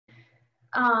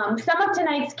Some of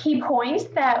tonight's key points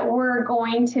that we're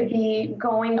going to be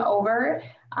going over,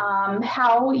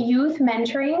 how youth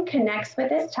mentoring connects with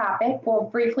this topic. We'll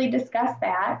briefly discuss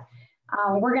that.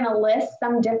 We're going to list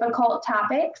some difficult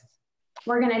topics.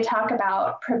 We're going to talk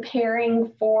about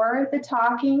preparing for the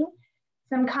talking,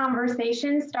 some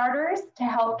conversation starters to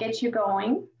help get you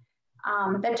going,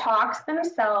 the talks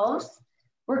themselves.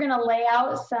 We're going to lay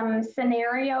out some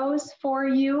scenarios for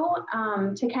you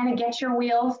to kind of get your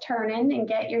wheels turning and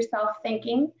get yourself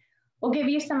thinking. We'll give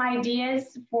you some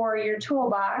ideas for your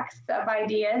toolbox of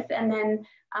ideas, and then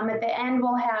at the end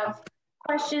we'll have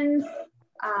questions,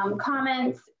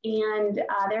 comments, and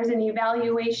there's an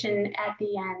evaluation at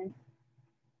the end.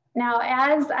 Now,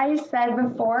 as I said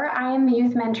before, I am the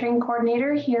Youth Mentoring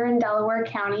Coordinator here in Delaware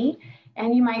County,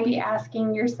 and you might be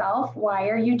asking yourself, why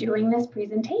are you doing this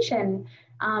presentation?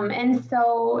 And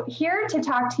so here to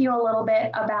talk to you a little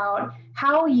bit about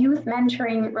how youth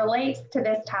mentoring relates to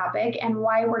this topic and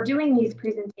why we're doing these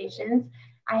presentations,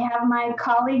 I have my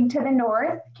colleague to the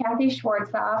north, Kathy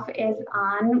Schwartzoff, is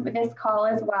on this call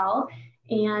as well.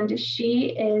 And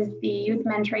she is the Youth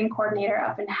Mentoring Coordinator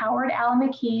up in Howard,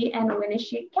 Allamakee, and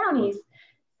Winneshiek counties.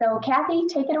 So Kathy,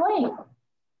 take it away.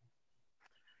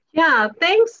 Yeah,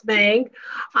 thanks, Meg.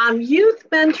 Youth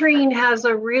Mentoring has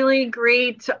a really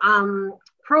great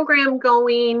program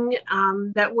going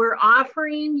that we're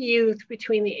offering youth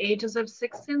between the ages of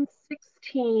 6 and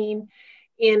 16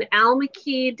 in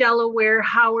Allamakee, Delaware,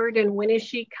 Howard, and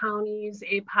Winneshiek counties,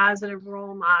 a positive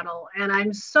role model. And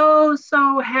I'm so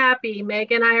happy,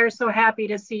 Meg and I are so happy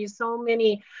to see so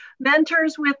many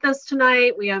mentors with us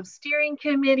tonight. We have steering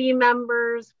committee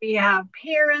members, we have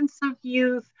parents of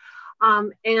youth,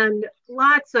 and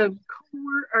lots of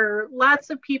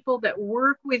people that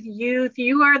work with youth.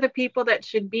 You are the people that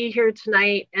should be here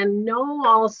tonight and know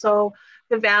also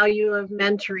the value of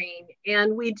mentoring.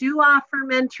 And we do offer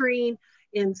mentoring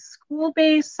in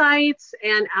school-based sites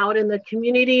and out in the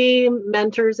community,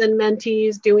 mentors and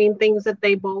mentees doing things that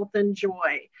they both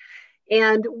enjoy.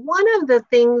 And one of the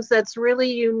things that's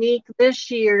really unique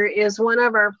this year is one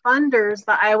of our funders,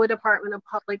 the Iowa Department of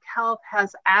Public Health,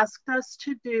 has asked us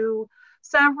to do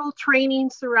several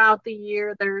trainings throughout the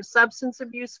year that are substance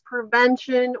abuse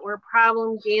prevention or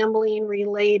problem gambling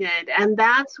related. And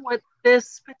that's what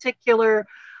this particular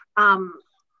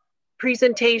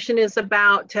presentation is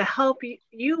about, to help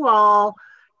you all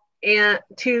and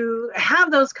to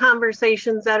have those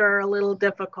conversations that are a little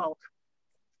difficult,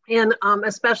 and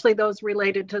especially those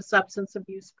related to substance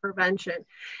abuse prevention.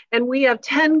 And we have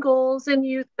 10 goals in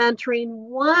youth mentoring.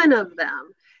 One of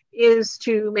them is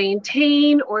to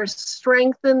maintain or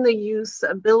strengthen the youth's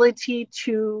ability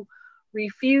to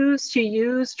refuse to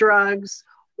use drugs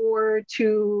or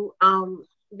to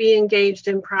be engaged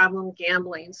in problem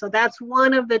gambling. So that's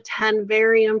one of the 10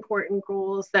 very important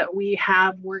goals that we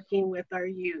have working with our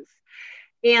youth.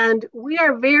 And we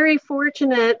are very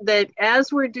fortunate that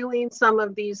as we're doing some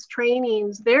of these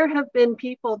trainings, there have been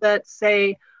people that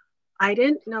say, I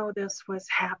didn't know this was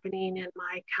happening in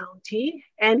my county,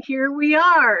 and here we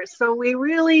are. So we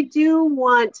really do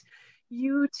want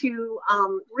you to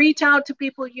reach out to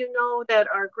people you know that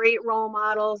are great role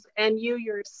models, and you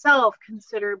yourself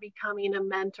consider becoming a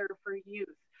mentor for youth,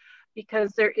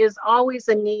 because there is always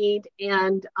a need.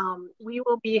 And we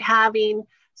will be having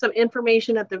some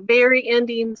information at the very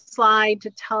ending slide to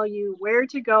tell you where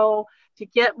to go to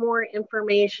get more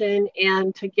information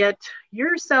and to get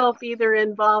yourself either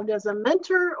involved as a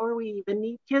mentor, or we even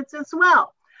need kids as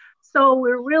well. So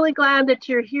we're really glad that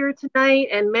you're here tonight.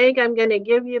 And Meg, I'm going to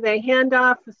give you the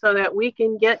handoff so that we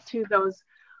can get to those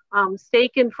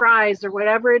steak and fries or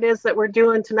whatever it is that we're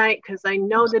doing tonight, because I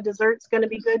know the dessert's going to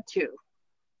be good too.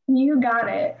 You got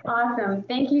it. Awesome.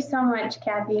 Thank you so much,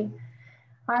 Kathy.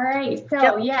 All right.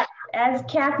 So yeah, as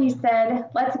Kathy said,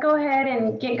 let's go ahead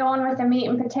and get going with the meat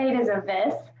and potatoes of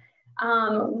this.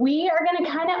 We are going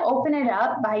to kind of open it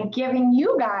up by giving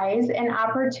you guys an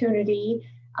opportunity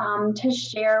to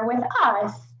share with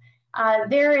us.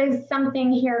 There is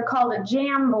something here called a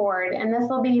Jamboard, and this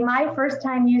will be my first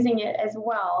time using it as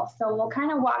well. So we'll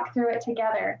kind of walk through it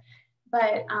together.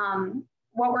 But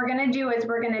what we're going to do is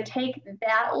we're going to take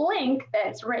that link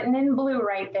that's written in blue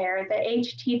right there, the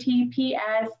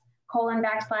https://,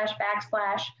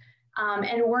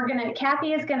 and we're going to,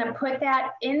 Kathy is going to put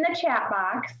that in the chat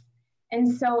box. And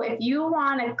so if you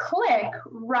want to click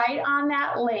right on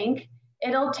that link,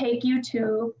 it'll take you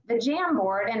to the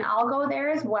Jamboard, and I'll go there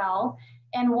as well.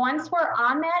 And once we're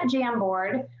on that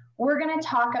Jamboard, we're going to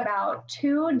talk about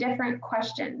 2 different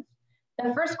questions.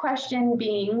 The first question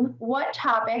being, what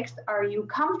topics are you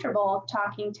comfortable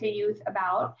talking to youth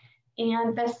about?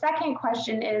 And the second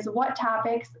question is, what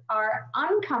topics are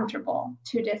uncomfortable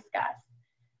to discuss?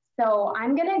 So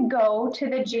I'm going to go to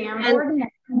the Jamboard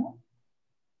now.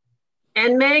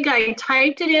 And Meg, I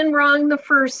typed it in wrong the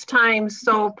first time,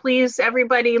 so please,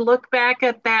 everybody, look back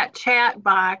at that chat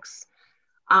box.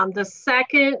 The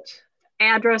second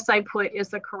address I put is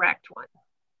the correct one.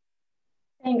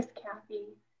 Thanks, Kathy.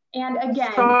 And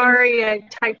again, sorry, I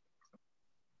typed.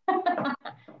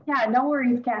 Yeah, no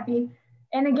worries, Kathy.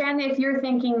 And again, if you're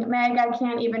thinking, Meg, I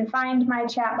can't even find my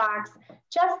chat box,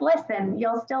 just listen.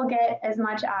 You'll still get as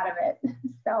much out of it.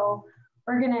 So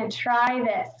we're going to try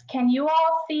this. Can you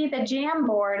all see the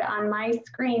Jamboard on my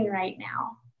screen right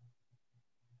now?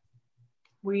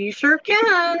 We sure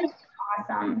can.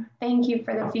 Awesome. Thank you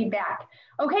for the feedback.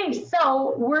 Okay,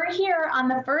 so we're here on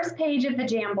the first page of the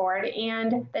Jamboard,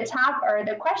 and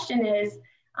the question is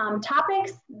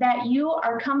topics that you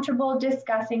are comfortable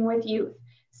discussing with youth.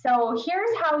 So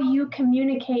here's how you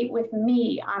communicate with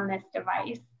me on this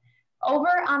device. Over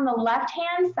on the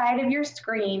left-hand side of your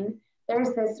screen,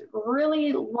 there's this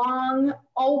really long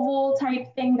oval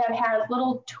type thing that has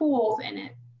little tools in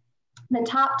it. The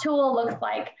top tool looks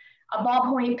like a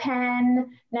ballpoint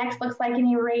pen, next looks like an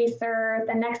eraser,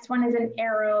 the next one is an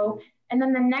arrow, and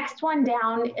then the next one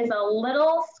down is a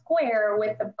little square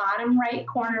with the bottom right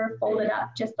corner folded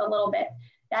up just a little bit.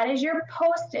 That is your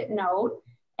Post-it note,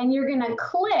 and you're gonna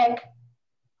click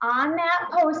on that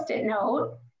Post-it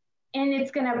note, and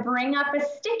it's gonna bring up a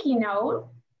sticky note,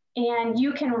 and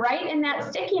you can write in that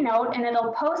sticky note and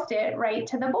it'll post it right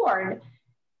to the board.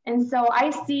 And so I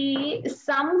see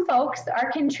some folks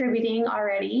are contributing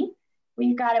already.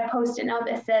 We've got a Post-it note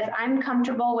that says, I'm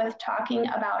comfortable with talking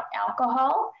about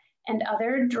alcohol and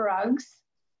other drugs.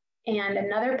 And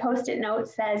another Post-it note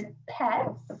says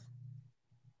pets.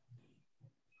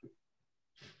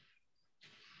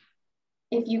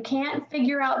 If you can't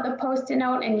figure out the Post-it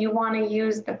note and you want to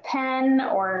use the pen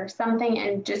or something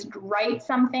and just write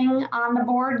something on the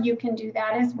board, you can do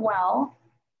that as well.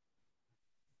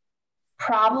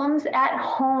 Problems at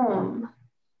home,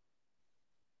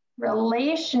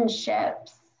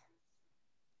 relationships,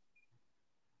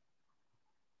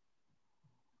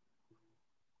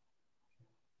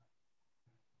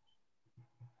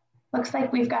 looks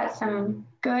like we've got some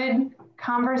good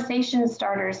conversation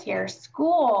starters here.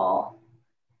 School,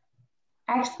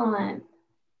 excellent.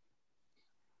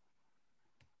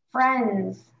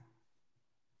 Friends,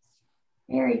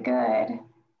 very good.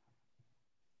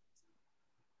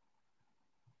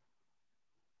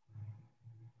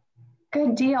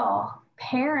 Good deal.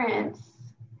 Parents,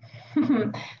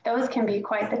 those can be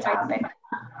quite the topic.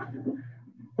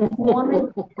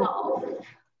 Women's health,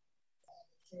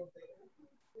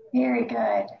 very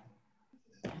good.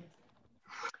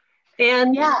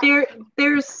 And yeah,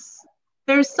 there's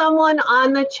someone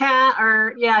on the chat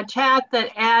chat that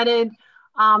added,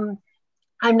 I'm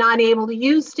not able to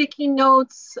use sticky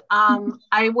notes.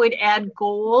 I would add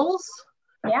goals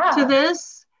to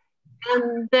this.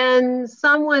 And then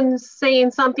someone's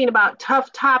saying something about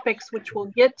tough topics, which we'll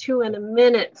get to in a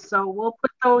minute. So we'll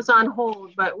put those on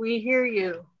hold, but we hear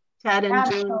you, Ted and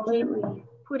Absolutely. June,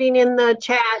 putting in the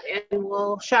chat and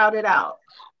we'll shout it out.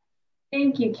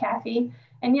 Thank you, Kathy.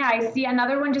 And yeah, I see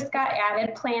another one just got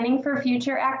added, planning for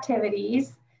future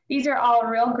activities. These are all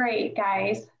real great,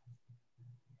 guys.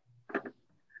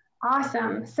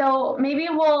 Awesome. So maybe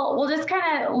we'll just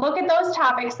kind of look at those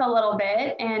topics a little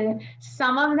bit, and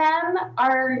some of them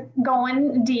are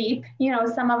going deep. You know,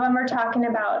 some of them are talking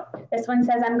about, this one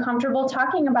says, I'm comfortable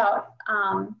talking about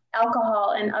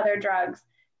alcohol and other drugs.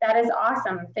 That is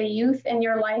awesome. The youth in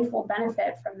your life will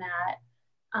benefit from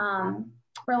that.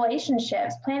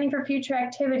 Relationships, planning for future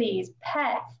activities,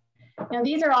 pets. You know,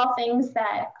 these are all things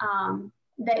that,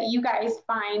 that you guys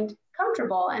find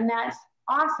comfortable, and that's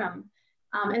awesome.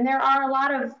 And there are a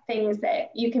lot of things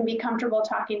that you can be comfortable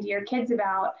talking to your kids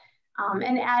about.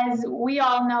 And as we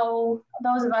all know,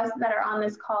 those of us that are on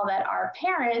this call that are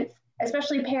parents,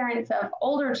 especially parents of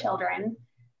older children,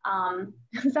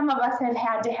 some of us have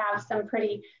had to have some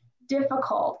pretty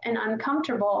difficult and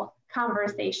uncomfortable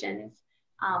conversations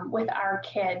with our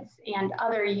kids and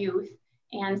other youth.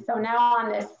 And so now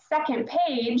on this second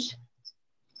page,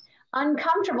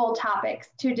 uncomfortable topics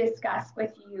to discuss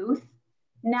with youth.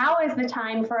 Now is the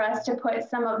time for us to put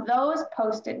some of those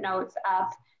Post-it notes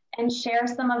up and share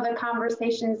some of the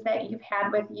conversations that you've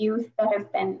had with youth that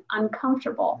have been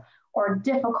uncomfortable or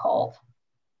difficult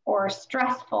or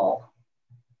stressful.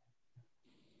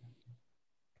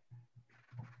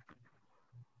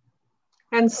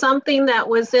 And something that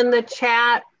was in the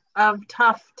chat of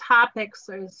tough topics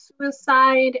is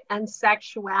suicide and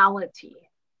sexuality.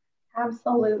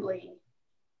 Absolutely.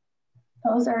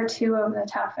 Those are two of the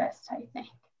toughest, I think.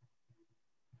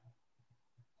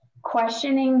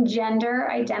 Questioning gender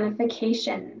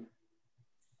identification,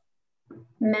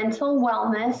 mental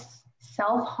wellness,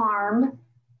 self-harm,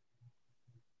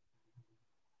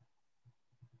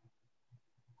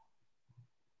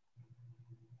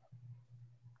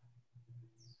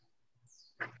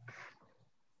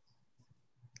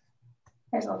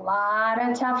 there's a lot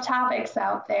of tough topics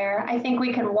out there. I think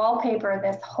we could wallpaper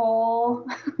this whole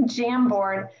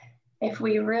Jamboard if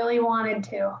we really wanted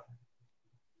to.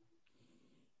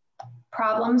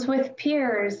 Problems with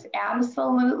peers,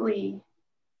 absolutely.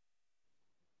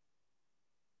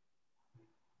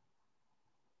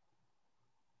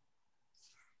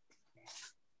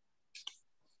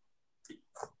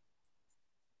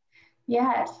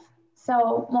 Yes.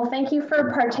 So, well, thank you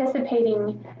for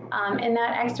participating in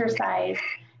that exercise.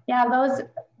 Yeah,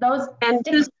 those. And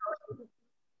just,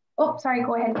 oh, sorry.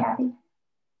 Go ahead, Kathy.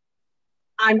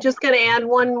 I'm just going to add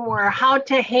one more: how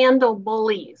to handle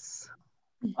bullies.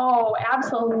 Oh,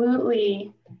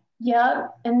 absolutely.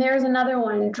 Yep. And there's another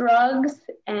one: drugs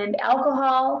and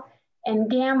alcohol and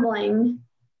gambling,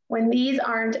 when these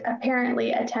aren't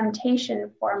apparently a temptation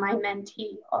for my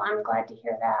mentee. Well, I'm glad to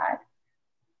hear that.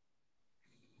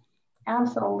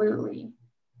 Absolutely.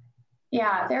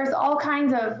 Yeah, there's all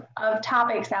kinds of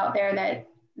topics out there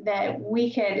that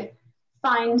we could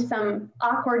find some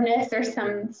awkwardness or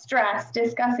some stress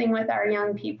discussing with our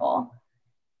young people.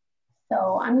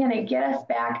 So I'm going to get us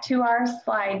back to our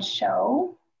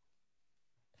slideshow.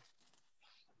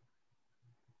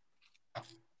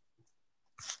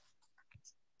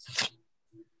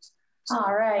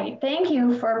 All right, thank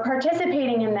you for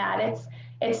participating in that.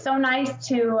 It's so nice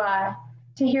to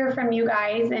hear from you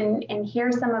guys and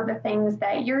hear some of the things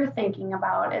that you're thinking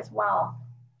about as well.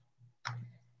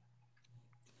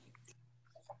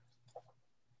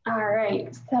 All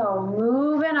right, so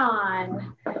moving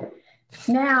on.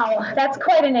 Now, that's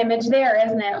quite an image there,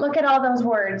 isn't it? Look at all those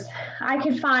words. I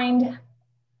could find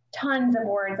tons of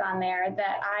words on there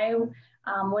that I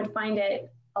would find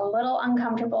it a little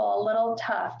uncomfortable, a little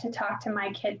tough to talk to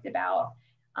my kids about,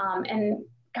 and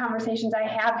conversations I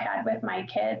have had with my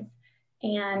kids.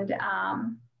 And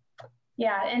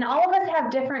yeah, and all of us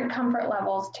have different comfort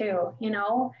levels too, you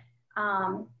know.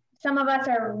 Some of us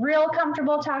are real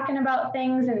comfortable talking about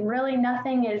things and really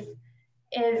nothing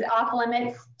is off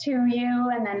limits to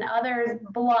you, and then others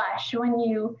blush when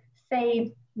you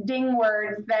say ding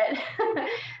words that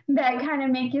that kind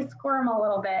of make you squirm a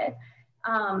little bit.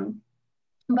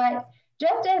 But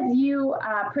just as you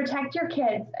protect your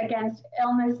kids against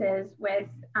illnesses with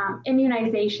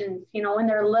immunizations, you know, when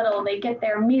they're little, they get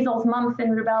their measles, mumps,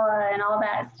 and rubella and all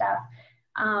that stuff.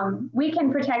 We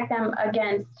can protect them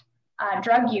against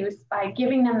drug use by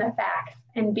giving them the facts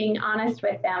and being honest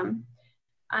with them.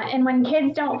 And when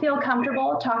kids don't feel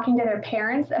comfortable talking to their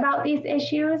parents about these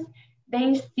issues,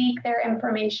 they seek their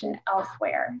information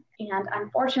elsewhere. And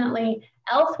unfortunately,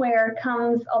 elsewhere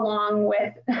comes along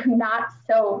with not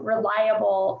so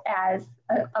reliable as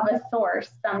of a source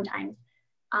sometimes.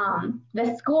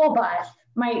 The school bus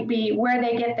might be where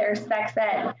they get their sex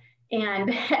ed.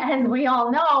 And as we all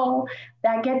know,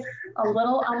 that gets a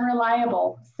little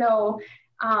unreliable. So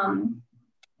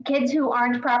kids who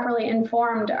aren't properly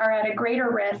informed are at a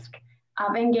greater risk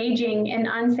of engaging in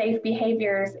unsafe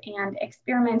behaviors and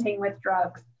experimenting with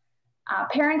drugs.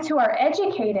 Parents who are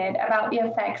educated about the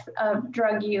effects of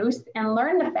drug use and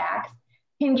learn the facts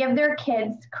can give their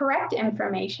kids correct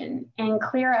information and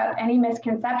clear up any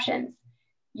misconceptions.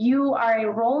 You are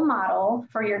a role model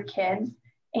for your kids,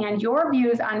 and your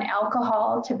views on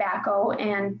alcohol, tobacco,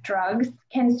 and drugs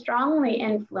can strongly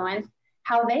influence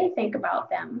how they think about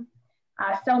them.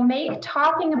 So make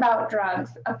talking about drugs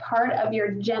a part of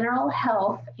your general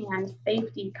health and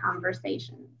safety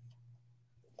conversations.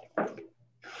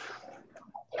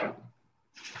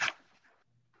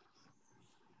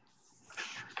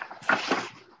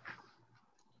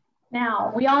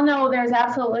 Now, we all know there's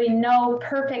absolutely no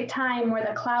perfect time where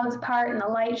the clouds part and the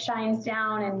light shines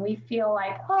down and we feel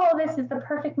like, oh, this is the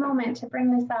perfect moment to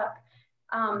bring this up.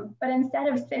 But instead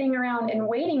of sitting around and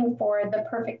waiting for the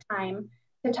perfect time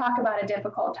to talk about a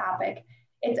difficult topic,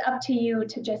 it's up to you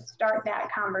to just start that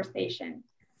conversation.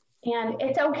 And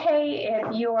it's okay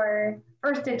if your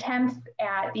first attempts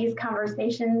at these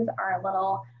conversations are a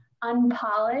little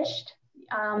unpolished.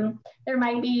 There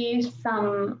might be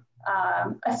some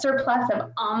a surplus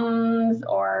of ums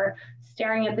or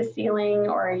staring at the ceiling,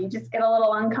 or you just get a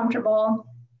little uncomfortable.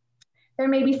 There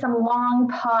may be some long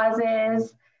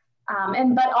pauses,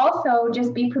 but also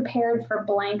just be prepared for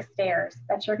blank stares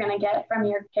that you're going to get from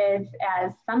your kids,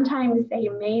 as sometimes they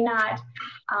may not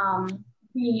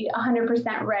be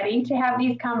 100% ready to have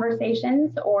these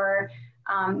conversations, or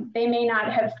they may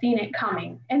not have seen it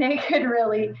coming, and it could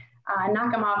really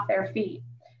knock them off their feet.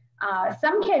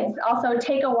 Some kids also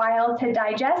take a while to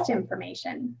digest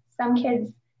information. Some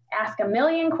kids ask a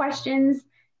million questions,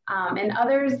 and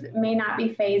others may not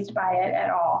be fazed by it at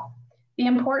all. The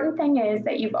important thing is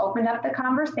that you've opened up the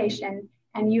conversation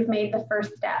and you've made the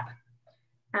first step.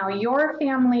 Now, your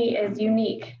family is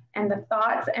unique, and the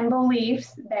thoughts and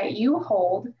beliefs that you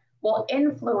hold will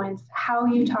influence how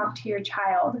you talk to your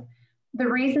child. The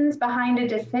reasons behind a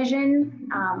decision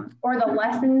or the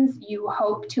lessons you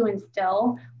hope to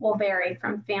instill will vary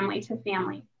from family to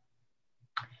family.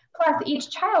 Plus, each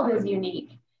child is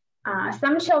unique.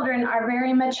 Some children are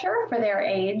very mature for their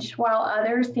age, while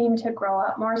others seem to grow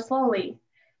up more slowly.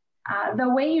 The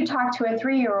way you talk to a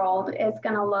 3-year-old is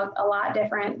going to look a lot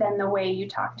different than the way you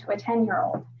talk to a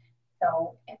 10-year-old.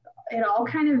 So it all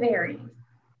kind of varies.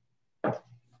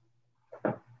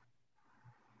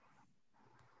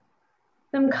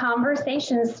 Some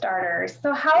conversation starters.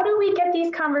 So how do we get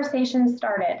these conversations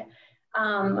started?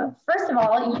 First of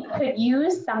all, you could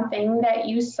use something that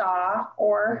you saw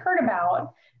or heard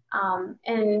about,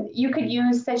 and you could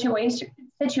use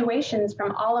situations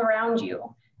from all around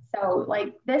you. So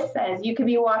like this says, you could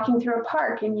be walking through a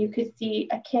park and you could see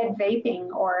a kid vaping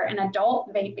or an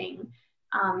adult vaping,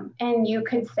 and you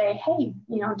could say, hey,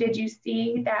 did you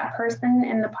see that person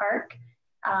in the park?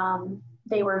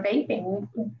 They were vaping.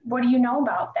 What do you know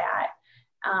about that?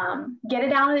 Get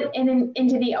it out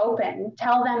into the open.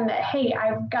 Tell them that, hey,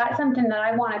 I've got something that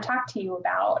I want to talk to you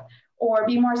about, or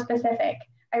be more specific.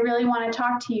 I really want to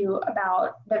talk to you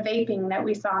about the vaping that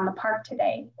we saw in the park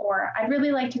today, or I'd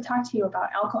really like to talk to you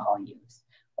about alcohol use,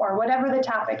 or whatever the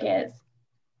topic is.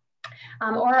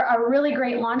 Or a really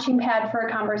great launching pad for a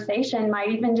conversation might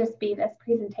even just be this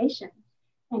presentation.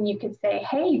 And you could say,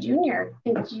 hey, Junior,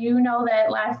 did you know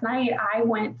that last night I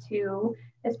went to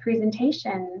this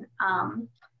presentation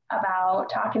about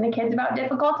talking to kids about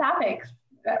difficult topics?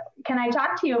 Can I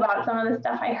talk to you about some of the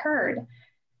stuff I heard?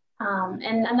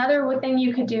 And another thing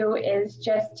you could do is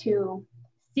just to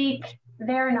seek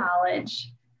their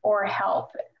knowledge or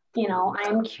help.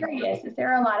 I'm curious, is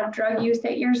there a lot of drug use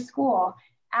at your school?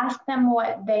 Ask them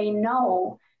what they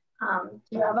know. Do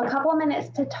you have a couple minutes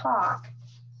to talk?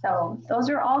 So those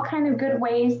are all kind of good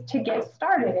ways to get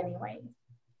started anyways.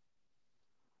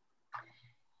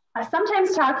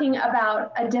 Sometimes talking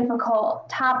about a difficult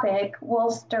topic will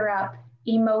stir up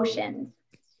emotions,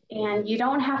 and you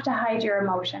don't have to hide your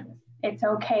emotions. It's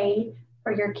okay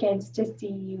for your kids to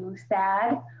see you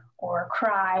sad or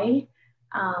cry,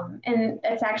 and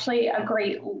it's actually a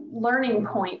great learning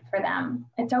point for them.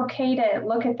 It's okay to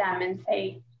look at them and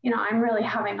say, I'm really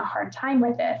having a hard time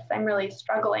with this. I'm really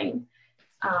struggling.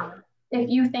 If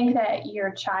you think that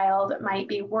your child might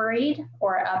be worried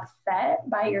or upset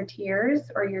by your tears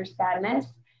or your sadness,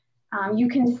 you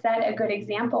can set a good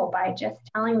example by just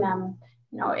telling them,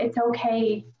 it's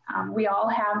okay. We all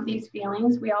have these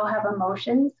feelings. We all have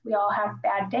emotions. We all have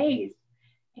bad days.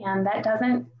 And that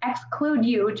doesn't exclude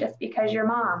you just because you're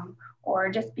mom, or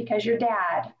just because you're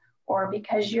dad, or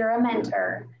because you're a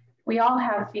mentor. We all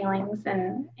have feelings,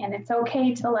 and it's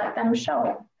okay to let them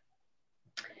show.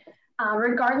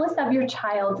 Regardless of your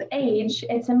child's age,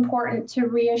 it's important to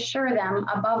reassure them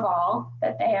above all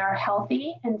that they are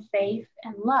healthy and safe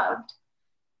and loved.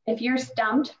 If you're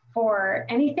stumped for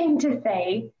anything to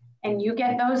say and you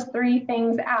get those 3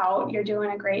 things out, you're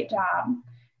doing a great job.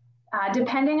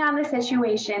 Depending on the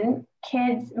situation,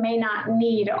 kids may not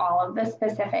need all of the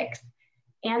specifics.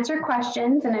 Answer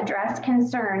questions and address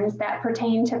concerns that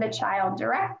pertain to the child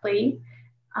directly.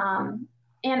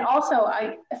 And also,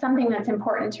 something that's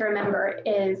important to remember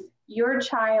is your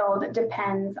child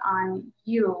depends on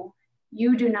you.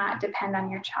 You do not depend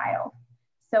on your child.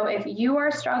 So if you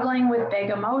are struggling with big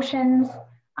emotions,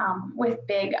 with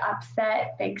big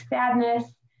upset, big sadness,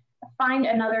 find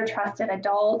another trusted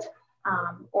adult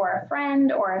or a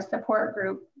friend or a support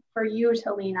group for you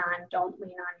to lean on. Don't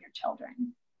lean on your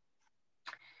children.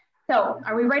 So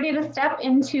are we ready to step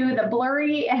into the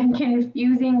blurry and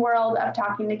confusing world of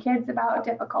talking to kids about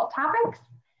difficult topics?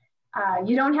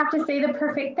 You don't have to say the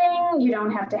perfect thing. You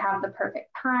don't have to have the perfect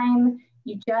time.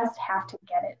 You just have to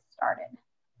get it started.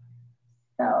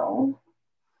 So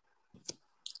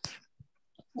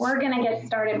we're going to get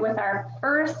started with our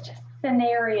first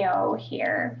scenario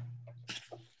here.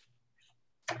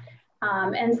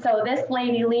 And so this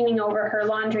lady leaning over her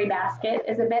laundry basket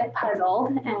is a bit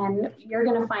puzzled, and you're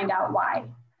going to find out why.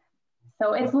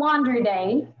 So it's laundry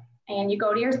day, and you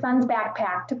go to your son's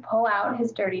backpack to pull out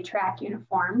his dirty track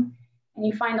uniform, and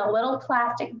you find a little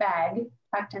plastic bag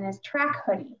tucked in his track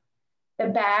hoodie. The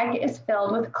bag is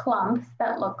filled with clumps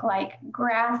that look like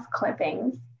grass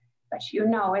clippings, but you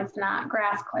know it's not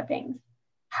grass clippings.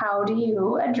 How do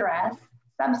you address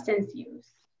substance use?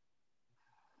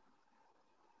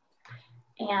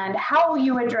 And how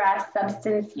you address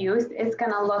substance use is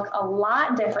going to look a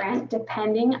lot different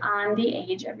depending on the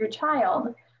age of your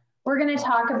child. We're going to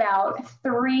talk about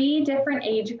 3 different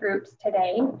age groups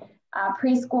today,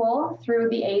 preschool through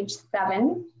the age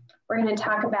 7. We're going to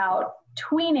talk about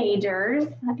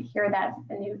tweenagers, here that's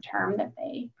the new term that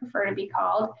they prefer to be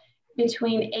called,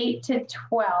 between 8 to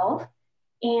 12,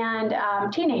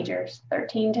 and teenagers,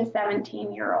 13 to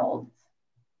 17-year-olds.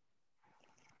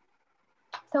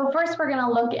 So first we're going to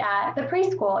look at the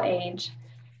preschool age.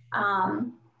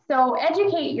 So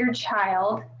educate your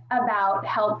child about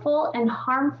helpful and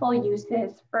harmful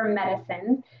uses for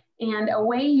medicine. And a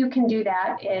way you can do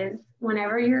that is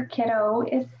whenever your kiddo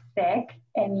is sick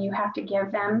and you have to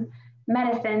give them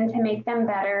medicine to make them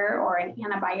better, or an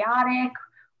antibiotic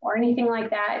or anything like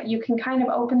that, you can kind of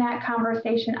open that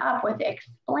conversation up with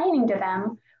explaining to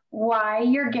them why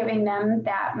you're giving them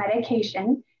that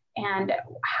medication and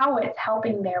how it's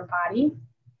helping their body.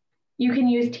 You can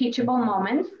use teachable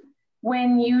moments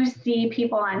when you see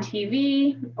people on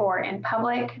TV or in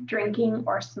public drinking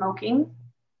or smoking.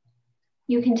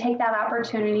 You can take that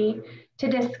opportunity to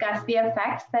discuss the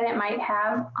effects that it might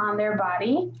have on their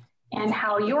body and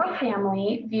how your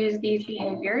family views these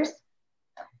behaviors.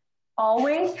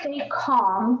 Always stay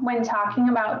calm when talking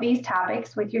about these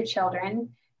topics with your children,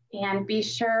 and be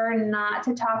sure not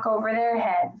to talk over their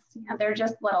heads. You know, they're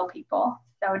just little people,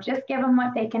 so just give them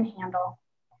what they can handle.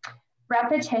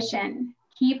 Repetition.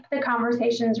 Keep the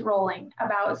conversations rolling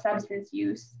about substance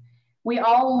use. We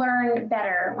all learn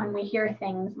better when we hear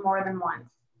things more than once.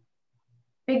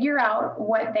 Figure out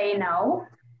what they know.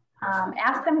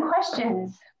 Ask them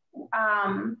questions.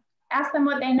 Ask them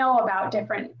what they know about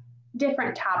different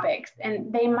topics,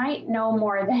 and they might know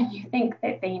more than you think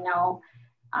that they know.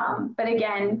 But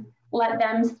again, let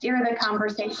them steer the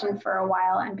conversation for a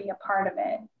while and be a part of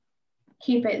it.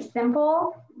 Keep it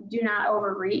simple. Do not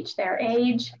overreach their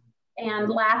age. And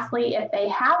lastly, if they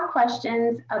have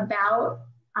questions about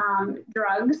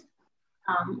drugs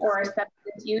or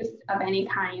substance use of any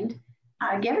kind,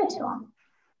 give it to them.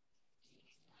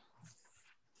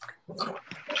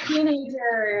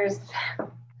 Teenagers.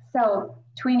 So,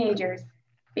 teenagers.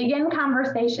 Begin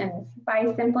conversations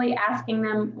by simply asking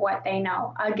them what they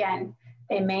know. Again,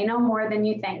 they may know more than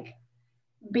you think.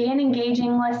 Be an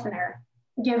engaging listener.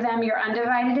 Give them your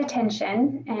undivided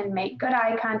attention and make good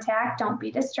eye contact. Don't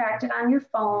be distracted on your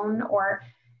phone, or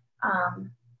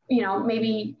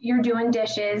maybe you're doing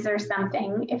dishes or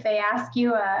something. If they ask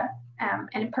you a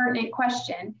pertinent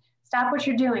question, stop what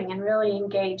you're doing and really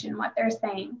engage in what they're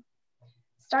saying.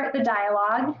 Start the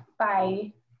dialogue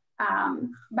by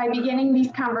beginning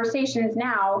these conversations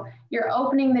now. You're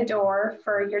opening the door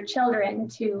for your children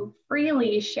to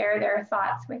freely share their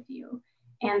thoughts with you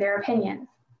and their opinions.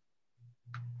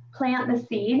 Plant the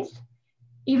seeds.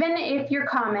 Even if your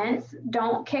comments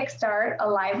don't kickstart a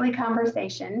lively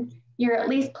conversation, you're at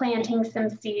least planting some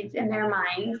seeds in their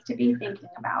minds to be thinking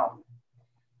about.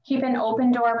 Keep an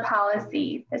open door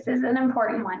policy. This is an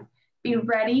important one. Be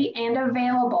ready and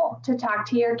available to talk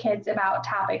to your kids about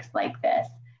topics like this.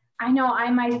 I know I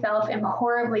myself am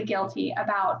horribly guilty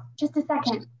about just a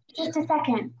second,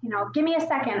 give me a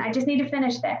second. I just need to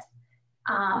finish this.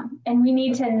 And we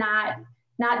need to not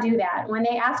do that. When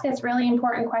they ask us really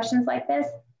important questions like this,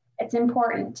 it's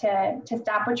important to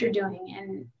stop what you're doing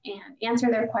and answer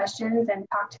their questions and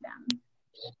talk to them.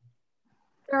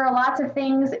 There are lots of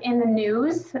things in the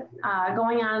news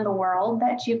going on in the world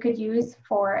that you could use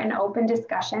for an open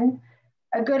discussion.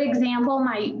 A good example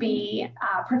might be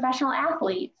professional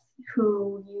athletes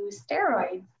who use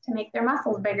steroids to make their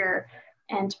muscles bigger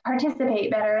and to participate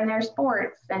better in their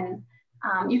sports. And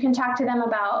you can talk to them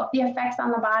about the effects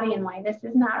on the body and why this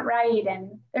is not right.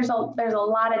 And there's a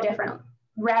lot of different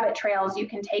rabbit trails you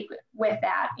can take with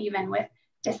that, even with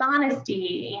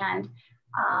dishonesty and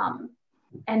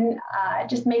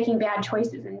just making bad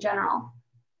choices in general.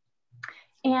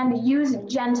 And use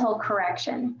gentle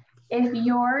correction. If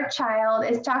your child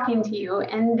is talking to you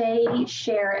and they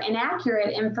share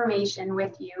inaccurate information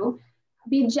with you,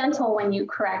 be gentle when you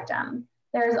correct them.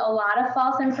 There's a lot of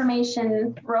false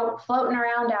information floating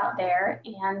around out there,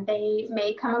 and they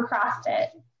may come across it.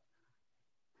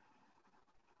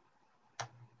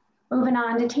 Moving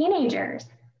on to teenagers.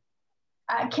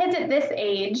 Kids at this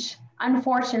age,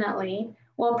 unfortunately,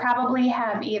 will probably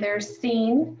have either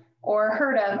seen or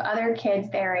heard of other kids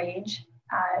their age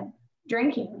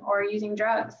drinking or using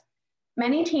drugs.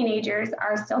 Many teenagers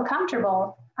are still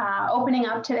comfortable opening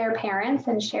up to their parents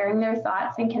and sharing their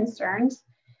thoughts and concerns,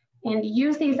 and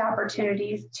use these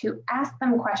opportunities to ask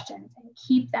them questions and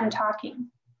keep them talking.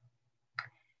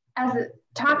 As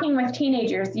talking with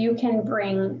teenagers, you can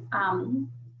bring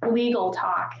legal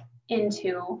talk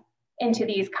into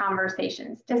these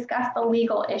conversations. Discuss the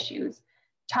legal issues.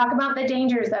 Talk about the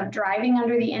dangers of driving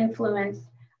under the influence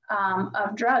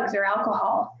of drugs or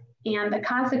alcohol, and the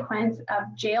consequence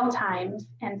of jail times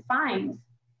and fines,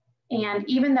 and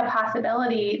even the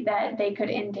possibility that they could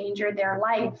endanger their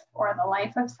life or the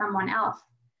life of someone else.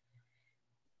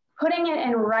 Putting it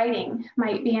in writing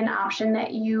might be an option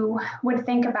that you would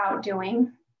think about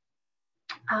doing.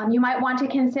 You might want to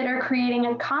consider creating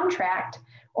a contract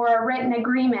or a written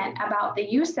agreement about the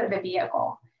use of the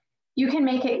vehicle. You can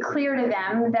make it clear to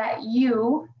them that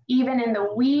you, even in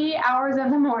the wee hours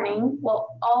of the morning, will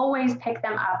always pick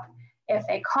them up if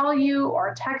they call you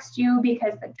or text you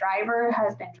because the driver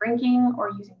has been drinking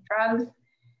or using drugs.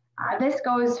 This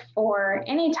goes for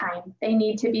any time they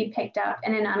need to be picked up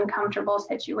in an uncomfortable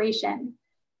situation.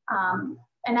 And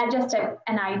not just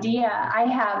an idea, I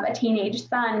have a teenage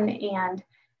son, and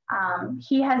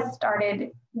he has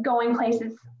started going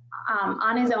places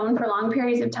on his own for long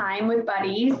periods of time with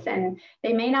buddies, and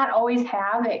they may not always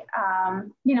have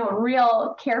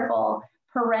real careful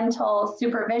parental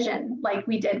supervision like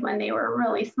we did when they were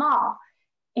really small.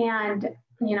 And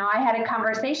I had a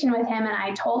conversation with him, and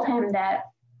I told him that,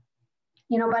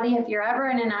 buddy, if you're ever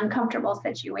in an uncomfortable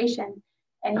situation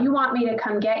and you want me to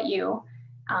come get you,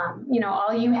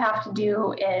 all you have to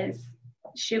do is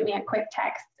shoot me a quick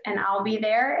text and I'll be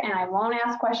there, and I won't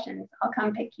ask questions. I'll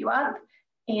come pick you up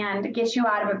and get you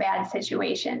out of a bad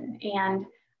situation. And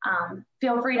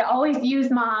feel free to always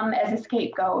use mom as a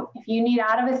scapegoat. If you need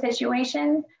out of a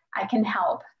situation, I can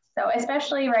help. So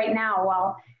especially right now,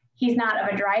 while he's not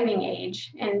of a driving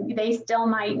age and they still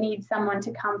might need someone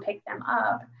to come pick them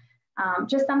up,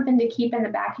 just something to keep in the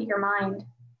back of your mind.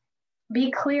 Be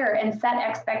clear and set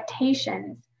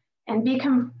expectations, and be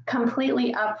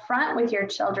completely upfront with your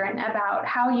children about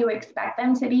how you expect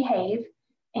them to behave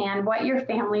and what your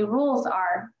family rules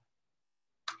are.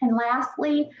 And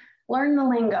lastly, learn the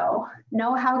lingo.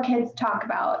 Know how kids talk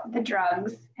about the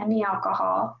drugs and the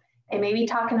alcohol. They may be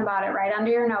talking about it right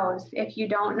under your nose if you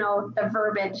don't know the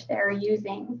verbiage they're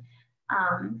using.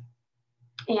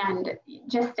 And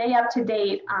just stay up to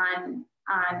date on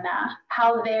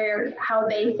how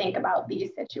they think about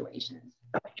these situations.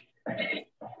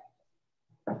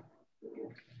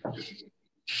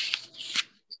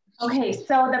 Okay,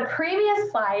 so the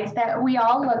previous slides that we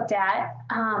all looked at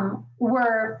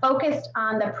were focused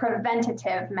on the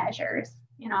preventative measures,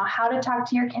 how to talk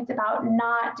to your kids about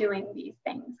not doing these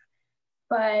things.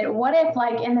 But what if,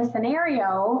 like in the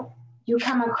scenario, you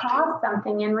come across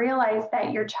something and realize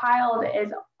that your child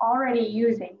is already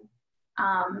using?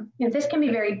 This can be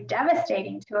very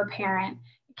devastating to a parent.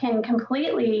 It can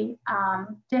completely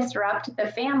disrupt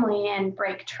the family and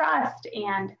break trust.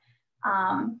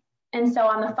 And so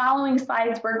on the following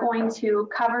slides, we're going to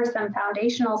cover some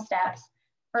foundational steps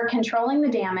for controlling the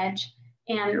damage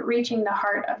and reaching the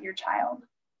heart of your child.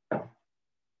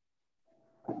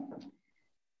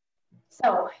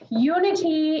 So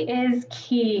unity is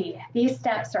key. These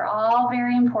steps are all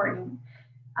very important.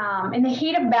 In the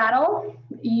heat of battle,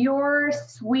 your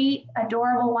sweet,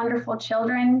 adorable, wonderful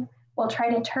children will try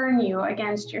to turn you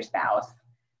against your spouse.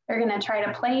 They're going to try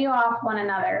to play you off one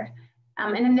another.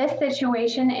 And in this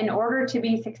situation, in order to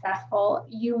be successful,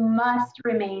 you must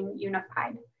remain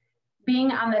unified.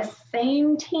 Being on the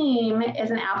same team is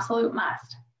an absolute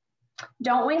must.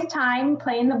 Don't waste time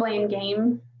playing the blame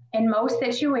game. In most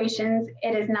situations,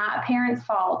 it is not a parent's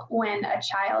fault when a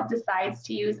child decides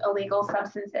to use illegal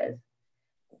substances.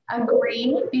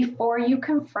 Agree before you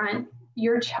confront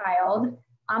your child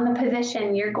on the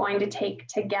position you're going to take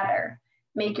together.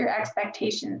 Make your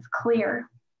expectations clear.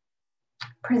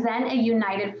 Present a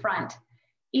united front.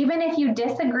 Even if you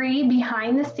disagree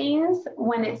behind the scenes,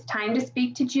 when it's time to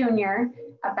speak to Junior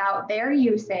about their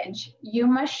usage, you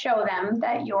must show them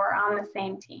that you're on the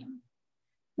same team.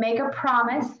 Make a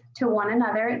promise to one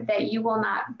another that you will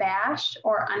not bash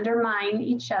or undermine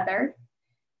each other,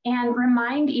 and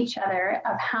remind each other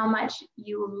of how much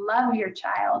you love your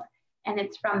child. And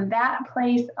it's from that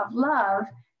place of love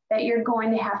that you're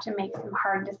going to have to make some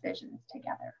hard decisions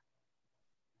together.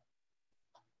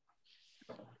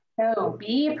 So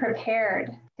be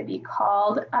prepared to be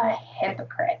called a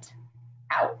hypocrite.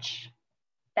 Ouch.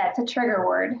 That's a trigger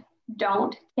word.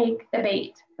 Don't take the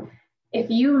bait.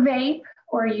 If you vape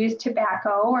or use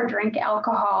tobacco or drink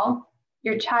alcohol,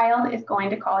 your child is going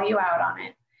to call you out on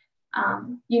it.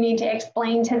 You need to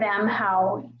explain to them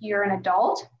how you're an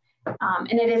adult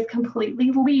And it is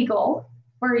completely legal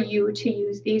for you to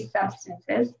use these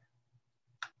substances,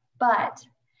 but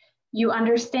you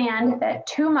understand that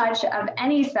too much of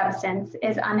any substance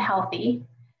is unhealthy.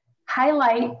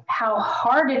 Highlight how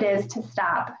hard it is to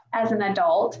stop as an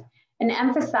adult, and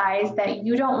emphasize that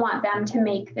you don't want them to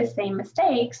make the same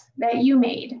mistakes that you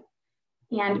made.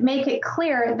 And make it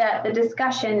clear that the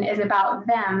discussion is about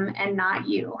them and not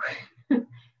you.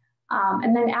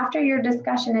 And then after your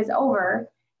discussion is over,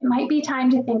 it might be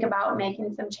time to think about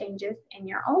making some changes in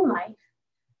your own life.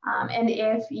 And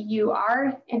if you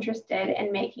are interested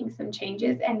in making some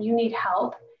changes and you need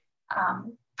help,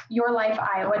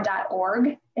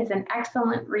 yourlifeiowa.org is an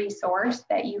excellent resource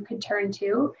that you could turn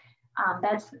to.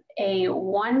 That's a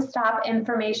one-stop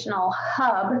informational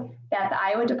hub that the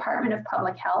Iowa Department of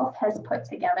Public Health has put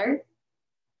together.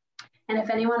 And if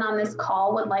anyone on this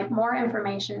call would like more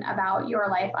information about Your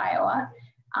Life Iowa,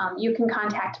 you can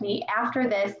contact me after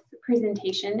this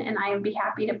presentation, and I would be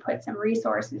happy to put some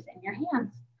resources in your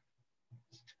hands.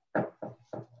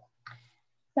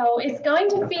 So it's going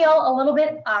to feel a little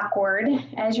bit awkward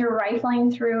as you're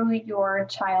rifling through your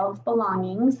child's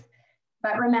belongings.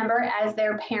 But remember, as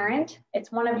their parent,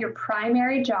 it's one of your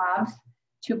primary jobs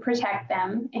to protect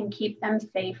them and keep them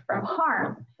safe from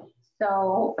harm.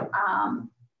 So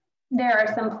there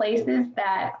are some places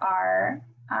that are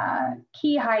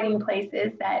key hiding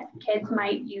places that kids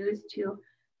might use to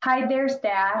hide their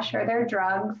stash or their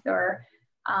drugs or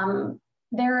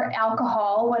their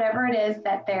alcohol, whatever it is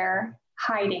that they're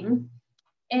hiding.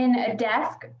 In a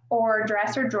desk or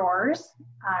dresser drawers,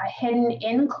 hidden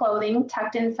in clothing,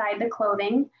 tucked inside the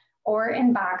clothing, or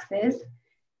in boxes,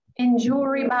 in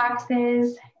jewelry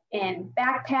boxes, in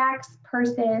backpacks,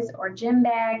 purses, or gym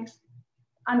bags,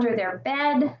 under their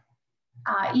bed,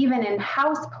 even in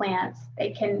house plants.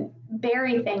 They can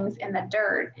bury things in the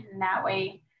dirt, and that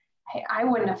way, I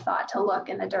wouldn't have thought to look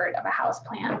in the dirt of a house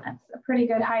plant. That's a pretty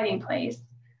good hiding place.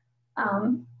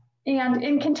 And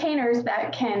in containers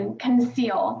that can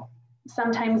conceal.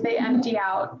 Sometimes they empty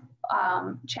out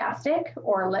chapstick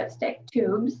or lipstick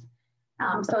tubes.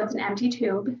 So it's an empty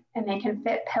tube, and they can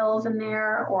fit pills in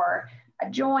there or a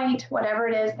joint, whatever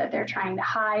it is that they're trying to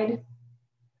hide.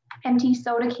 Empty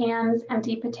soda cans,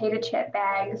 empty potato chip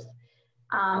bags,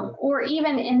 or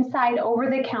even inside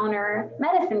over-the-counter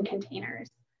medicine containers.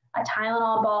 A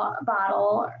Tylenol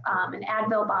bottle, an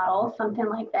Advil bottle, something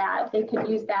like that. They could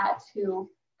use that to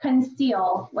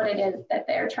conceal what it is that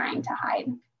they're trying to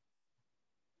hide.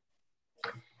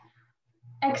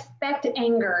 Expect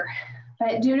anger,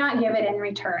 but do not give it in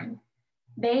return.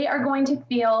 They are going to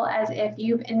feel as if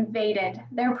you've invaded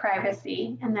their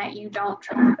privacy and that you don't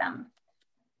trust them.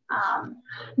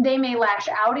 They may lash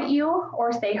out at you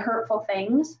or say hurtful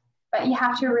things, but you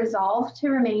have to resolve to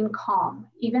remain calm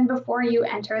even before you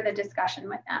enter the discussion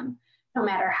with them, no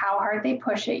matter how hard they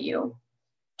push at you.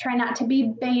 Try not to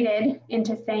be baited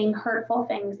into saying hurtful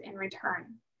things in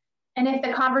return. And if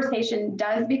the conversation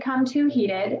does become too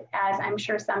heated, as I'm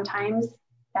sure sometimes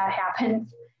that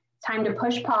happens, it's time to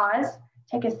push pause,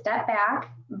 take a step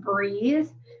back, breathe,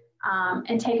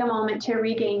 and take a moment to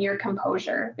regain your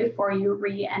composure before you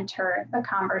re-enter the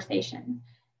conversation.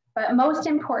 But most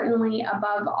importantly,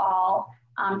 above all,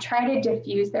 try to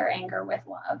diffuse their anger with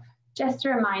love. Just to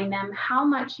remind them how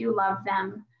much you love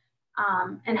them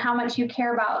and how much you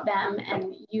care about them,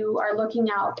 and you are looking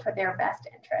out for their best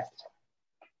interest.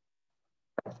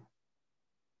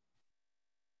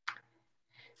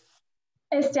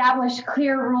 Establish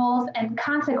clear rules and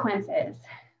consequences.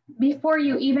 Before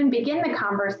you even begin the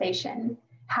conversation,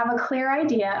 have a clear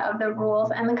idea of the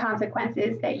rules and the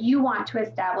consequences that you want to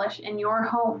establish in your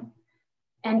home.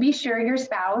 And be sure your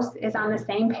spouse is on the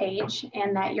same page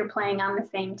and that you're playing on the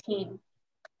same team.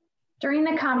 During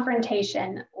the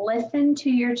confrontation, listen to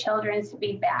your children's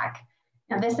feedback.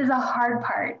 Now, this is a hard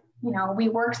part. You know, we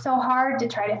work so hard to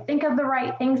try to think of the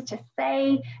right things to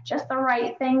say, just the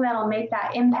right thing that'll make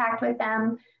that impact with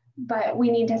them. But we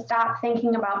need to stop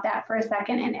thinking about that for a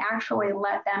second and actually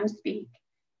let them speak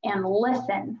and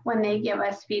listen when they give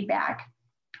us feedback.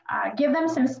 Give them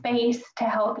some space to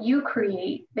help you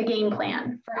create the game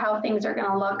plan for how things are going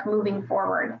to look moving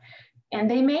forward. And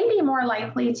they may be more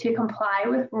likely to comply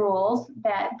with rules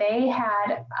that they had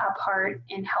a part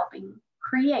in helping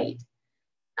create.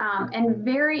 And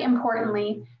very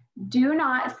importantly, do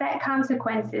not set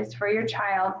consequences for your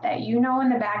child that you know in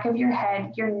the back of your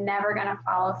head you're never going to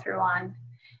follow through on.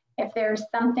 If there's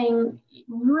something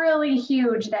really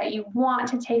huge that you want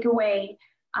to take away,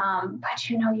 but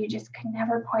you know you just could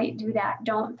never quite do that,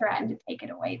 don't threaten to take it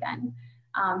away then.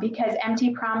 Because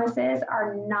empty promises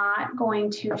are not going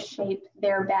to shape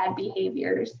their bad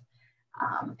behaviors.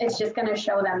 It's just going to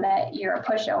show them that you're a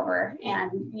pushover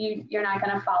and you're not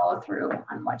going to follow through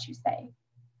on what you say.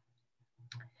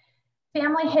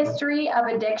 Family history of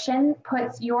addiction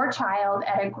puts your child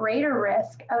at a greater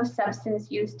risk of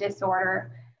substance use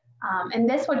disorder, and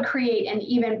this would create an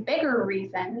even bigger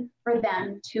reason for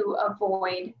them to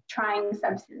avoid trying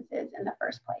substances in the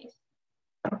first place.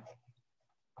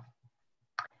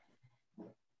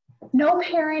 No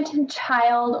parent,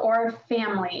 child, or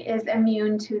family is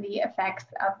immune to the effects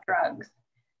of drugs.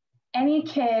 Any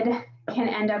kid can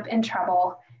end up in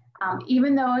trouble,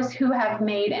 even those who have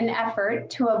made an effort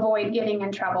to avoid getting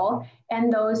in trouble,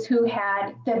 and those who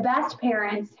had the best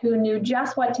parents who knew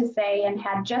just what to say and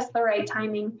had just the right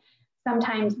timing,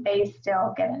 sometimes they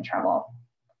still get in trouble.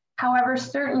 However,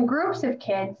 certain groups of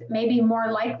kids may be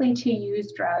more likely to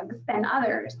use drugs than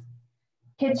others.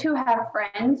 Kids who have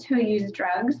friends who use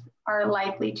drugs are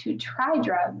likely to try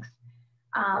drugs.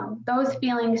 Those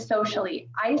feeling socially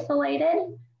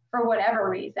isolated for whatever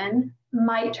reason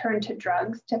might turn to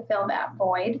drugs to fill that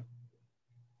void.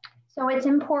 So it's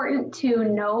important to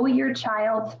know your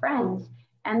child's friends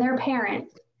and their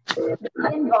parents. Get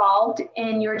involved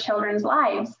in your children's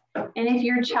lives. And if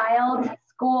your child's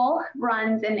school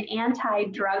runs an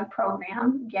anti-drug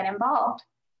program, get involved.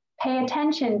 Pay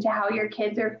attention to how your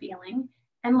kids are feeling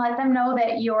and let them know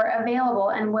that you're available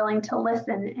and willing to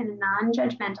listen in a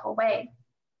non-judgmental way.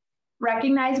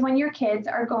 Recognize when your kids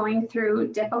are going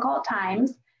through difficult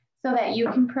times so that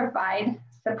you can provide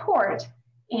support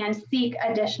and seek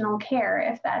additional care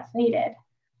if that's needed.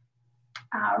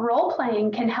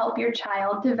 Role-playing can help your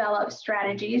child develop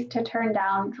strategies to turn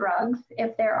down drugs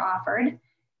if they're offered.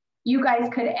 You guys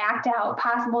could act out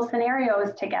possible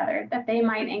scenarios together that they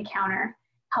might encounter,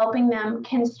 helping them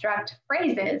construct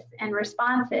phrases and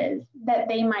responses that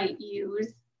they might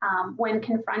use when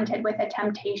confronted with a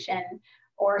temptation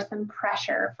or some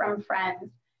pressure from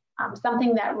friends,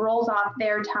 something that rolls off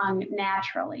their tongue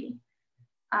naturally.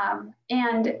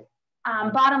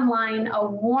 Bottom line, a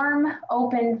warm,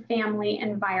 open family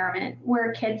environment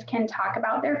where kids can talk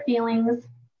about their feelings,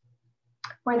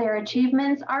 where their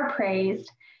achievements are praised,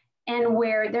 and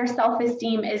where their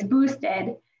self-esteem is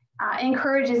boosted,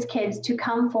 encourages kids to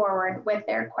come forward with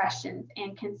their questions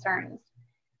and concerns.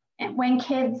 And when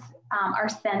kids are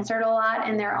censored a lot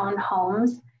in their own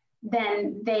homes,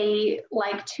 then they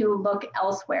like to look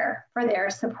elsewhere for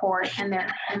their support and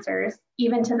their answers,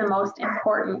 even to the most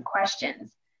important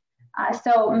questions.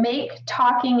 So make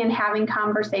talking and having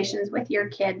conversations with your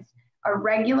kids a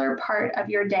regular part of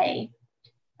your day.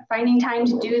 Finding time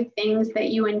to do things that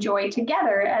you enjoy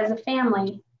together as a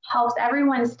family helps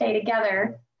everyone stay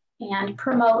together and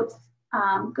promotes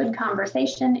good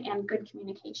conversation and good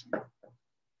communication.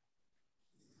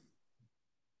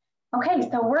 Okay,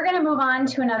 so we're going to move on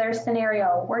to another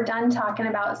scenario. We're done talking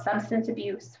about substance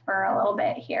abuse for a little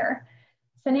bit here.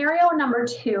 Scenario number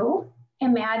 2,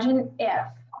 imagine if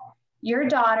your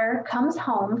daughter comes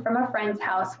home from a friend's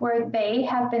house where they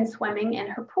have been swimming in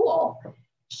her pool.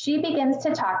 She begins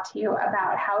to talk to you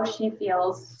about how she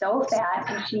feels so fat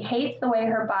and she hates the way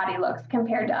her body looks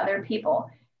compared to other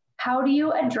people. How do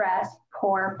you address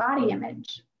poor body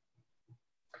image?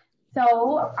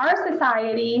 So our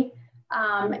society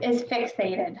is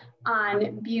fixated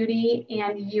on beauty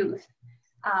and youth.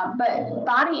 But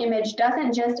body image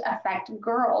doesn't just affect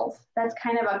girls. That's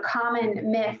kind of a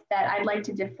common myth that I'd like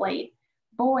to deflate.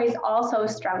 Boys also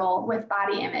struggle with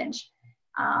body image.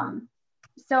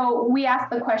 So we ask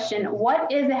the question,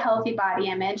 what is a healthy body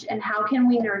image and how can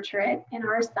we nurture it in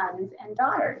our sons and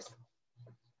daughters?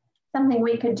 Something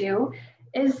we could do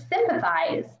is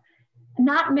sympathize.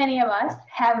 Not many of us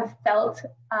have felt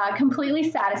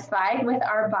completely satisfied with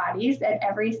our bodies at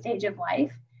every stage of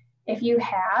life. If you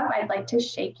have, I'd like to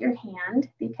shake your hand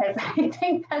because I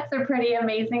think that's a pretty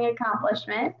amazing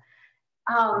accomplishment.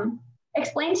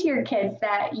 Explain to your kids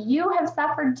that you have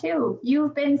suffered too.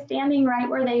 You've been standing right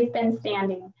where they've been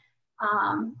standing,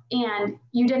 and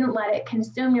you didn't let it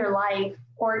consume your life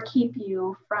or keep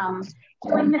you from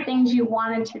doing the things you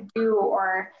wanted to do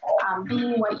or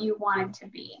being what you wanted to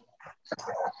be.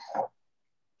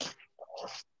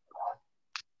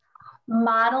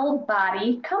 Model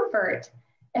body comfort.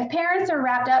 If parents are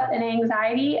wrapped up in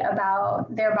anxiety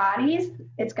about their bodies,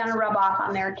 it's going to rub off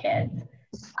on their kids.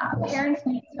 Parents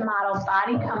need to model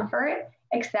body comfort,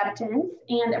 acceptance,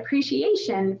 and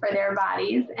appreciation for their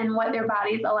bodies and what their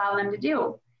bodies allow them to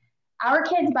do. Our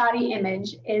kids' body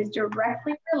image is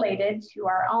directly related to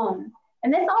our own,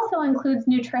 and this also includes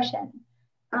nutrition.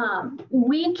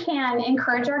 We can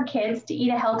encourage our kids to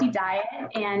eat a healthy diet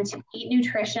and to eat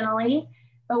nutritionally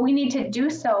but we need to do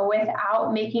so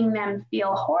without making them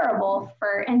feel horrible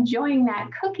for enjoying that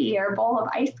cookie or bowl of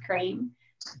ice cream.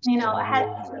 You know,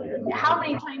 how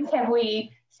many times have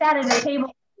we sat at a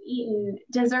table eaten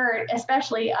dessert,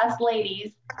 especially us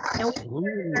ladies,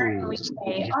 and we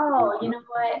say, oh, you know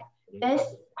what, this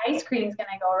ice cream is going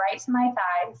to go right to my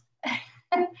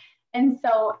thighs. And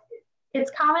so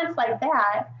it's comments like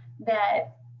that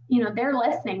that, you know, they're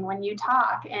listening when you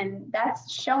talk, and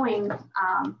that's showing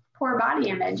poor body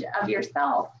image of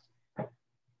yourself.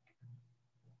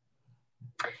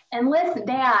 Enlist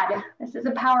dad. This is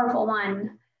a powerful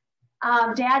one.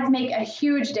 Dads make a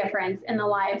huge difference in the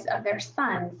lives of their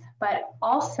sons, but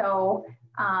also,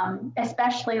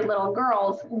 especially little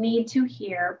girls, need to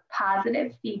hear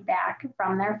positive feedback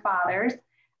from their fathers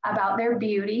about their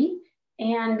beauty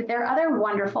and their other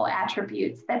wonderful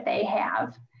attributes that they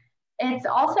have. It's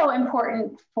also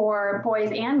important for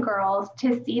boys and girls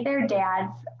to see their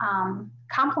dads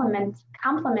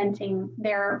complimenting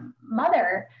their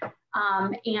mother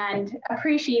and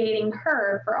appreciating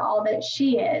her for all that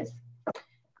she is.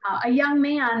 A young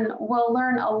man will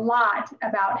learn a lot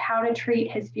about how to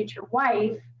treat his future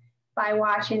wife by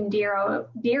watching dear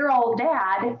old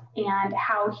dad and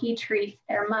how he treats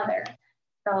their mother.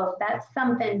 So that's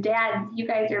something, dads, you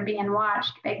guys are being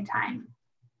watched big time.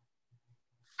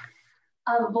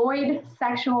 Avoid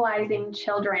sexualizing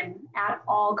children at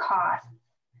all costs.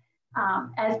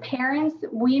 As parents,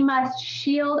 we must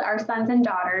shield our sons and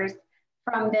daughters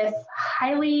from this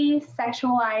highly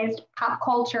sexualized pop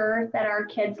culture that our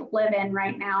kids live in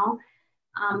right now.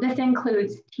 This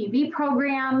includes TV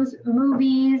programs,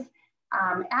 movies,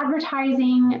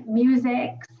 advertising,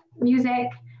 music,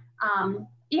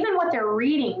 even what they're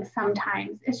reading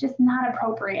sometimes. It's just not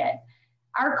appropriate.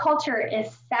 Our culture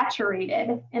is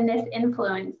saturated in this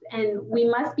influence, and we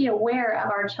must be aware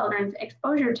of our children's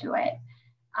exposure to it.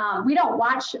 We don't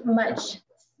watch much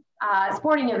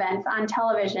sporting events on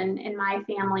television in my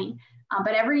family,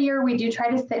 but every year we do try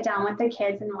to sit down with the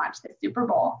kids and watch the Super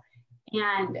Bowl.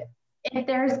 And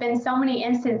there's been so many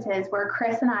instances where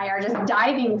Chris and I are just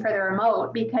diving for the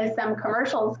remote because some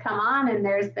commercials come on and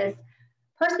there's this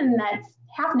person that's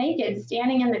half naked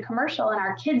standing in the commercial and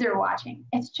our kids are watching.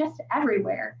 It's just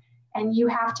everywhere. And you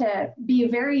have to be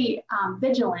very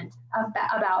vigilant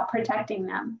about protecting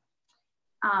them.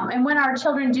 And when our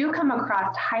children do come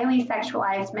across highly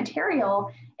sexualized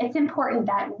material, it's important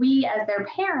that we as their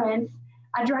parents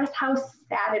address how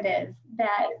sad it is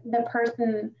that the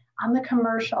person on the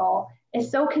commercial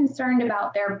is so concerned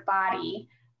about their body,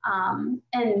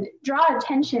 and draw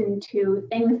attention to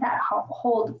things that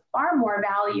hold far more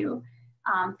value,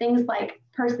 things like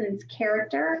person's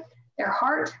character, their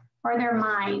heart, or their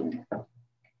mind.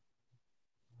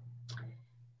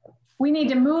 We need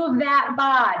to move that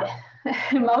bod.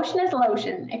 Motion is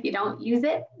lotion. If you don't use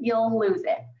it, you'll lose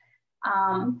it.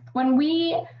 When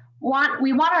we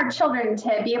want our children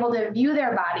to be able to view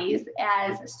their bodies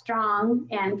as strong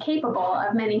and capable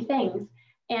of many things.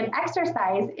 And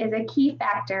exercise is a key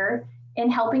factor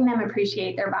in helping them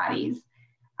appreciate their bodies.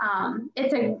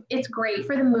 It's great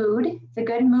for the mood. It's a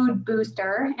good mood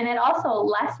booster, and it also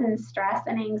lessens stress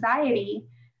and anxiety.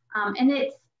 And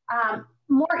it's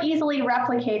more easily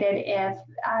replicated if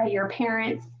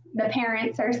the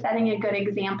parents are setting a good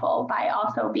example by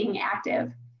also being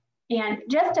active. And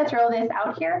just to throw this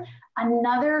out here,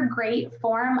 another great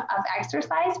form of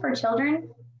exercise for children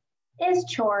is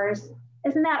chores.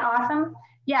 Isn't that awesome?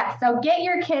 Yeah, so get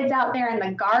your kids out there in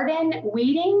the garden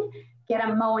weeding, get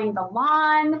them mowing the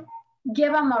lawn,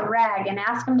 give them a rag and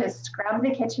ask them to scrub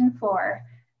the kitchen floor.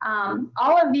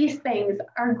 All of these things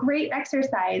are great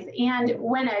exercise. And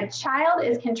when a child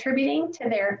is contributing to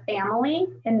their family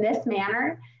in this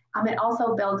manner, it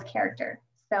also builds character.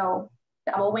 So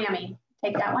double whammy,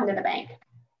 take that one to the bank.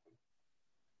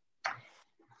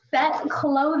 Set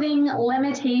clothing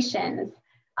limitations.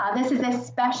 This is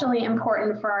especially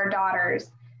important for our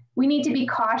daughters. We need to be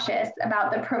cautious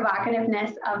about the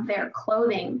provocativeness of their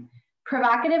clothing.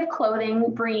 Provocative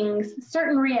clothing brings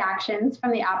certain reactions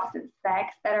from the opposite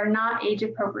sex that are not age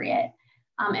appropriate.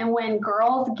 And when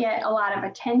girls get a lot of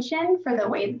attention for the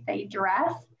way that they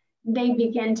dress, they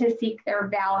begin to seek their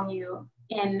value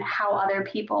in how other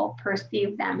people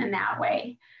perceive them in that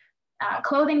way.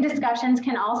 Clothing discussions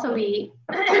can also be,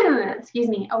 excuse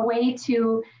me, a way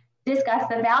to discuss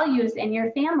the values in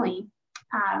your family.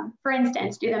 For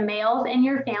instance, do the males in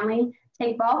your family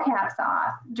take ball caps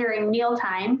off during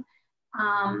mealtime,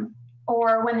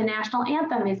 or when the national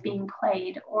anthem is being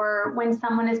played, or when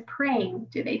someone is praying,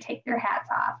 do they take their hats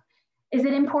off? Is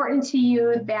it important to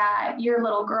you that your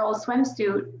little girl's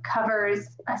swimsuit covers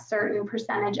a certain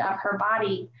percentage of her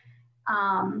body?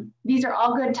 These are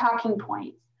all good talking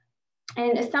points.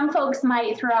 And some folks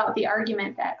might throw out the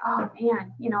argument that, oh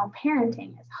man,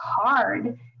 parenting is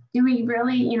hard. Do we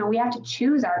really, we have to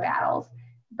choose our battles.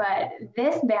 But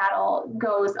this battle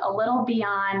goes a little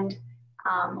beyond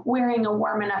wearing a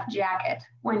warm enough jacket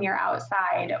when you're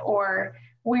outside, or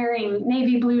wearing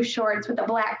navy blue shorts with a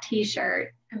black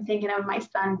t-shirt. I'm thinking of my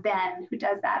son, Ben, who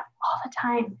does that all the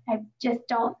time. I just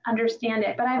don't understand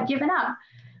it, but I've given up.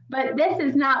 But this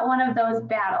is not one of those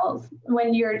battles.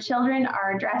 When your children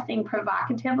are dressing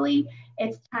provocatively,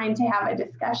 it's time to have a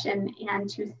discussion and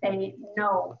to say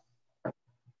no.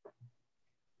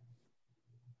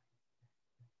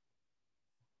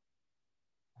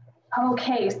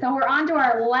 Okay, so we're on to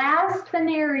our last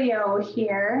scenario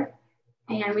here,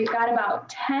 and we've got about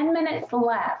 10 minutes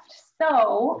left.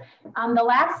 So the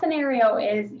last scenario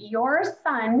is your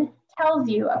son tells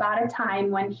you about a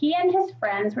time when he and his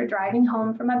friends were driving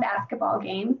home from a basketball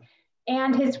game,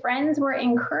 and his friends were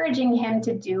encouraging him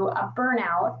to do a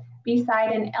burnout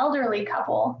beside an elderly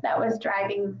couple that was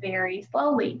driving very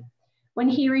slowly. When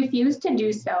he refused to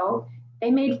do so,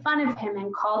 they made fun of him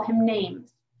and called him names.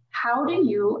 How do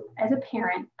you, as a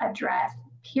parent, address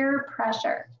peer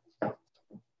pressure?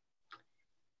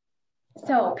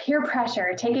 So peer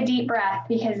pressure, take a deep breath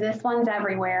because this one's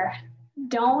everywhere.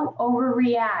 Don't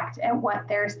overreact at what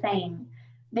they're saying.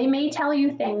 They may tell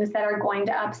you things that are going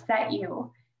to upset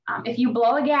you. If you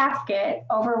blow a gasket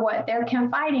over what they're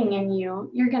confiding in you,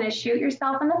 you're going to shoot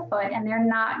yourself in the foot and they're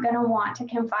not going to want to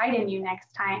confide in you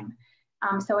next time.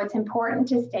 So it's important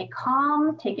to stay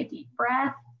calm, take a deep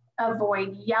breath,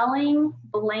 avoid yelling,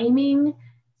 blaming,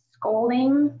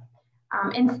 scolding.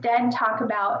 Instead, talk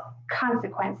about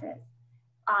consequences.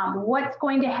 What's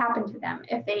going to happen to them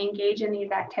if they engage in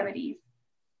these activities?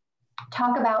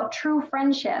 Talk about true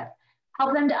friendship.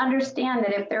 Help them to understand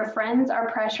that if their friends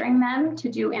are pressuring them to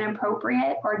do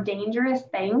inappropriate or dangerous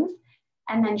things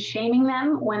and then shaming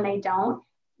them when they don't,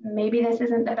 maybe this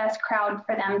isn't the best crowd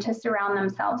for them to surround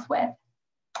themselves with.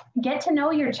 Get to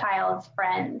know your child's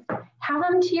friends. Have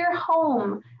them to your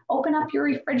home. Open up your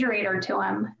refrigerator to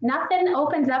them. Nothing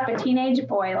opens up a teenage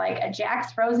boy like a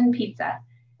Jack's frozen pizza.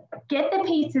 Get the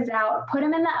pizzas out, put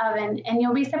them in the oven, and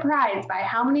you'll be surprised by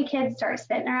how many kids start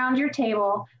sitting around your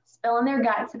table, spilling their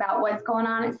guts about what's going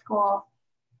on at school.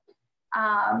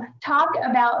 Talk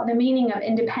about the meaning of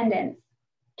independence.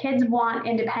 Kids want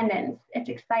independence. It's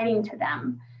exciting to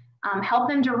them. Help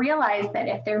them to realize that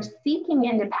if they're seeking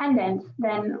independence,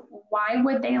 then why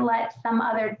would they let some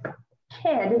other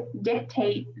kid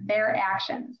dictate their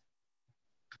actions?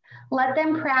 Let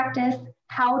them practice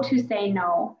how to say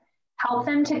no. Help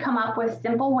them to come up with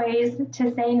simple ways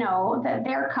to say no that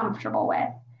they're comfortable with.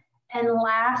 And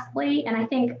lastly, and I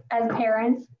think as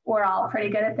parents, we're all pretty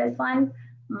good at this one,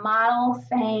 model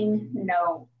saying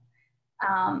no.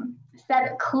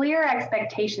 Set clear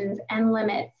expectations and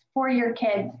limits for your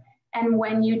kids. And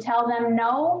when you tell them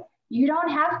no, you don't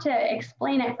have to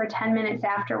explain it for 10 minutes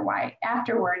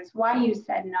afterwards why you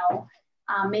said no.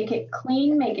 Make it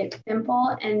clean, make it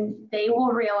simple, and they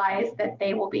will realize that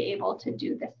they will be able to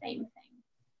do the same thing.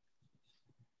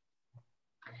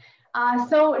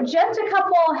 So just a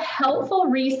couple helpful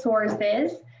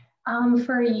resources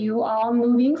for you all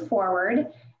moving forward.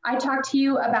 I talked to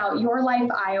you about Your Life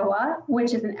Iowa,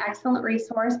 which is an excellent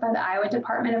resource by the Iowa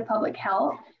Department of Public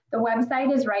Health. The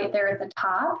website is right there at the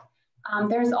top.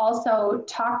 There's also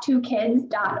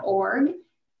talktokids.org,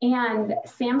 and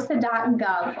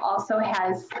samhsa.gov also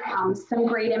has some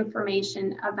great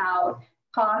information about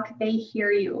Talk, They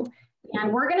Hear You.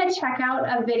 And we're going to check out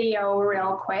a video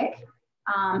real quick.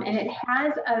 And it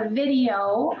has a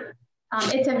video,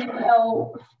 it's a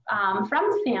video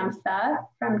from SAMHSA,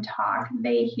 from Talk,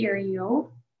 They Hear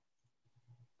You.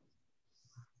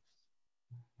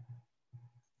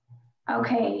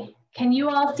 Okay, can you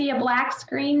all see a black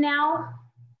screen now?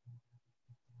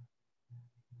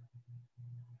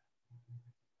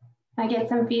 Can I get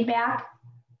some feedback?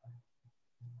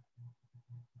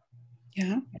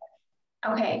 Yeah.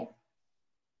 Okay,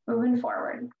 moving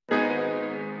forward.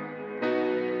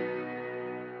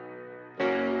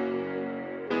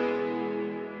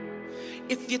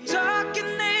 If you're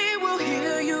talking, they will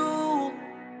hear you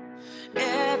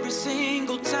every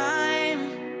single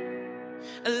time.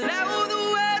 Allow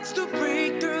the words to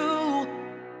break through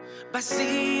by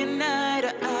seeing eye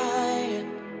to eye.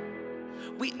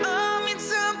 We all mean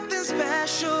something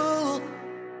special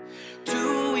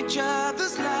to each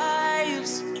other's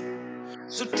lives.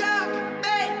 So talk,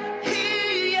 they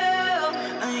hear you,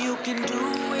 and you can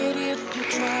do it if you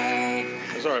try.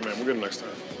 It's all right, man. We're good next time.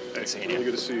 Hey, seeing you.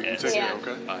 Really good to see you. You take care,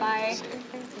 okay? Bye.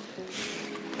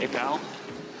 Hey, pal.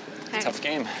 Tough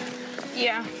game.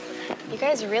 Yeah. You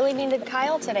guys really needed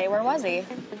Kyle today. Where was he?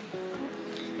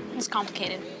 It's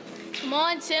complicated. Come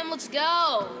on, Tim, let's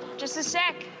go. Just a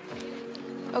sec.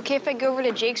 Okay if I go over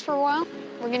to Jake's for a while?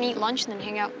 We're gonna eat lunch and then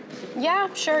hang out.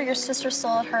 Yeah, sure. Your sister's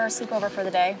still at her sleepover for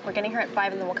the day. We're getting her at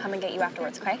 5 and then we'll come and get you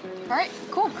afterwards, okay? All right,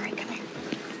 cool. All right, come here.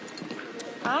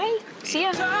 Bye. See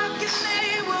ya. Talk and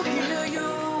they will hear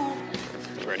you.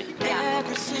 You ready?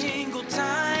 Every single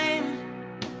time.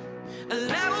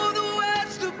 Allow the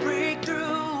words to break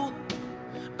through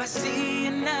by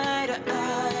seeing eye to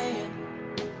eye.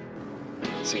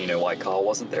 So you know why Kyle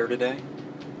wasn't there today?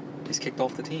 He's kicked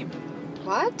off the team.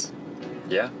 What?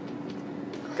 Yeah.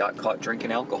 Got caught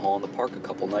drinking alcohol in the park a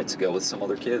couple nights ago with some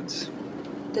other kids.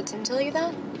 Did Tim tell you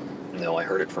that? No, I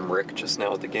heard it from Rick just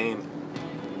now at the game.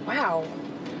 Wow.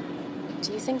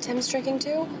 Do you think Tim's drinking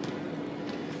too?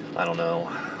 I don't know.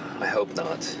 I hope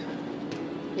not.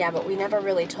 Yeah, but we never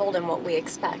really told him what we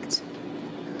expect.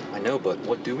 I know, but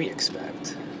what do we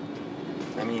expect?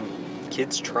 I mean,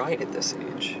 kids try it at this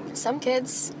age. Some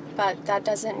kids, but that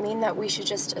doesn't mean that we should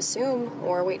just assume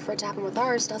or wait for it to happen with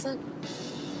ours, does it?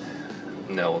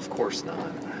 No, of course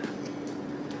not.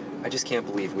 I just can't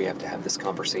believe we have to have this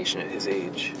conversation at his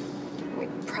age. We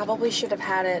probably should have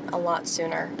had it a lot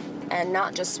sooner. And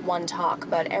not just one talk,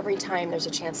 but every time there's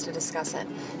a chance to discuss it.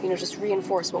 You know, just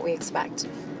reinforce what we expect.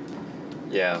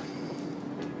 Yeah.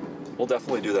 We'll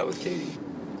definitely do that with Katie.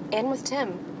 And with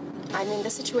Tim. I mean,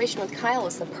 this situation with Kyle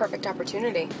is the perfect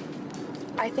opportunity.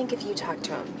 I think if you talk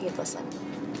to him, he'd listen.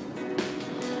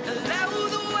 Allow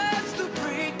the words to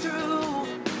break through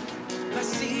by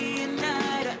seeing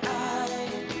eye to eye.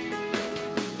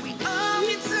 We all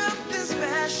need something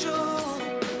special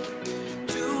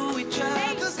to each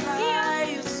other's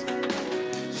lives.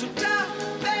 So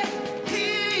don't be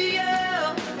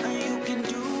here. You can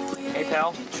do it. Hey,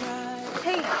 pal.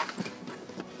 Hey,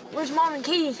 where's Mom and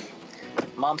Katie?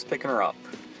 Mom's picking her up.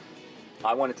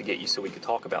 I wanted to get you so we could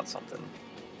talk about something.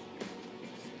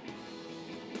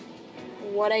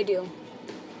 What'd I do?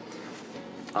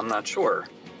 I'm not sure.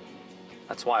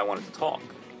 That's why I wanted to talk.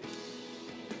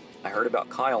 I heard about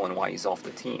Kyle and why he's off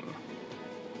the team.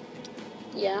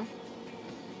 Yeah.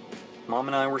 Mom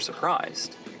and I were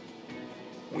surprised.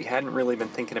 We hadn't really been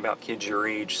thinking about kids your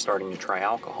age starting to try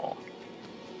alcohol.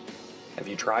 Have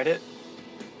you tried it?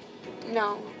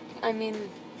 No, I mean,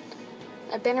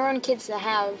 I've been around kids that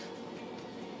have,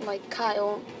 like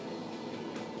Kyle.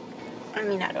 I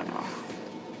mean, I don't know.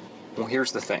 Well,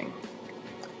 here's the thing.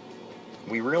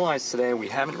 We realized today we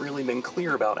haven't really been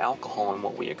clear about alcohol and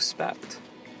what we expect.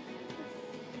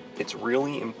 It's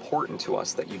really important to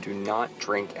us that you do not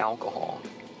drink alcohol.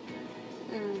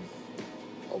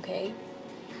 Okay.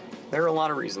 There are a lot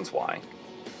of reasons why.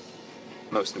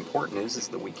 Most important is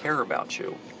that we care about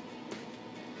you.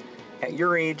 At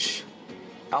your age,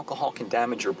 alcohol can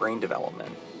damage your brain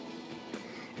development.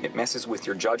 It messes with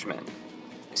your judgment,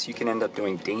 so you can end up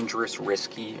doing dangerous,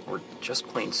 risky, or just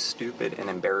plain stupid and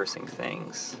embarrassing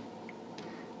things.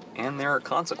 And there are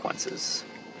consequences.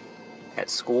 At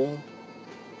school,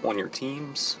 on your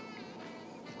teams.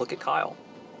 Look at Kyle.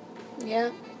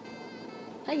 Yeah,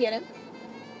 I get it.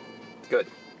 Good.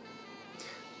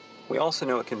 We also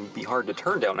know it can be hard to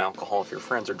turn down alcohol if your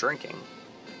friends are drinking.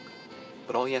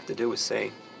 But all you have to do is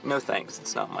say, no thanks,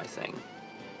 it's not my thing.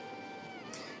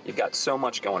 You've got so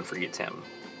much going for you, Tim.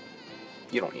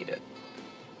 You don't need it.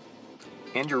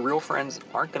 And your real friends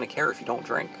aren't going to care if you don't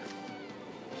drink.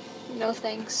 No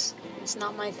thanks, it's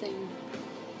not my thing.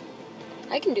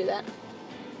 I can do that.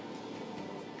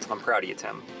 I'm proud of you,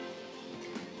 Tim.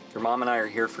 Your mom and I are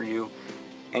here for you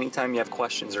anytime you have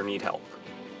questions or need help.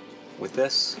 With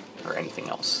this or anything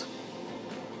else.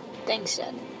 Thanks,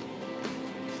 Dad.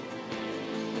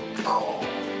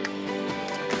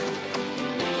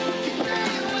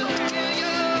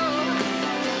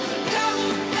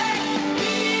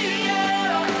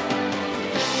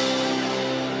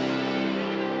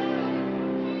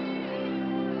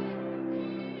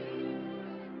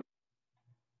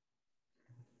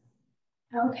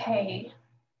 Okay.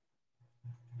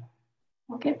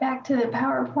 We'll get back to the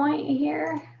PowerPoint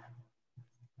here.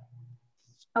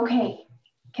 Okay,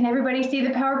 can everybody see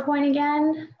the PowerPoint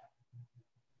again?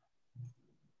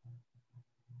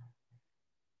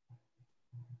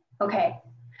 Okay.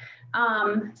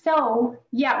 So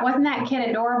yeah, wasn't that kid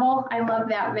adorable? I love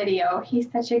that video. He's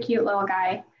such a cute little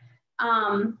guy.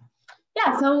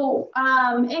 Yeah, so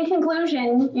in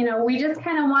conclusion, you know, we just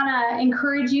kind of want to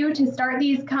encourage you to start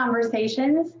these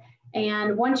conversations.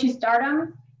 And once you start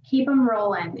them, keep them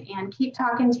rolling and keep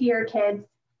talking to your kids,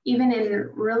 even in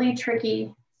really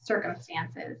tricky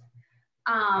circumstances.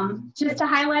 Just to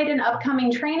highlight an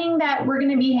upcoming training that we're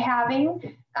going to be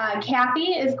having,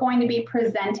 Kathy is going to be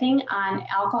presenting on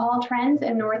alcohol trends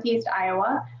in Northeast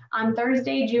Iowa on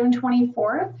Thursday, June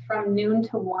 24th from noon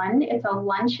to 1. It's a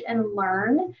lunch and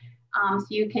learn. So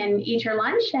you can eat your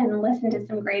lunch and listen to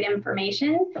some great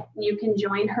information. You can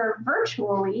join her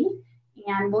virtually,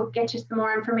 and we'll get you some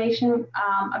more information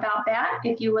about that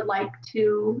if you would like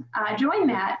to join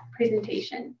that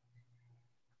presentation.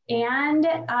 And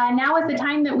now is the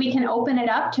time that we can open it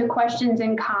up to questions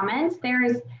and comments.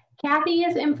 There's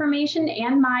Kathy's information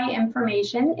and my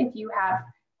information. If you have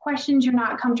questions you're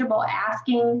not comfortable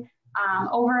asking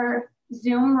over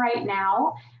Zoom right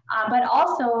now, but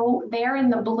also there in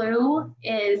the blue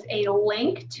is a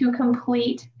link to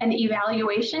complete an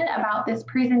evaluation about this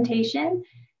presentation.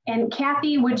 And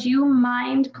Kathy, would you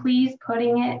mind please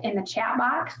putting it in the chat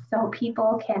box so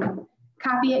people can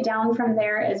copy it down from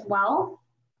there as well?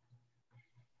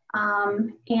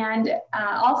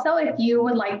 Also, if you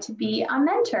would like to be a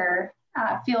mentor,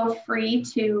 feel free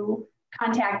to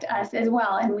contact us as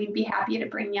well, and we'd be happy to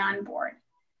bring you on board.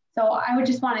 So I would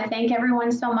just want to thank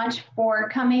everyone so much for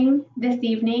coming this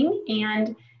evening,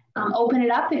 and open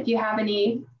it up if you have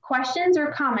any questions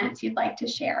or comments you'd like to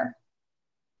share.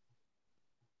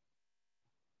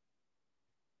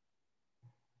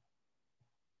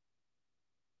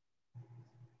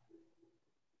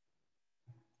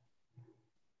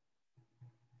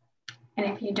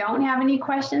 And if you don't have any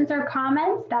questions or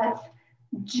comments, that's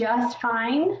just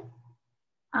fine.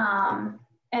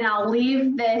 And I'll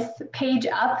leave this page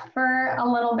up for a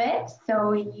little bit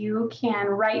so you can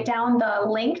write down the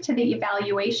link to the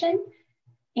evaluation.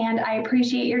 And I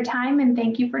appreciate your time and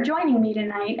thank you for joining me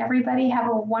tonight. Everybody have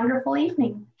a wonderful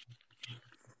evening.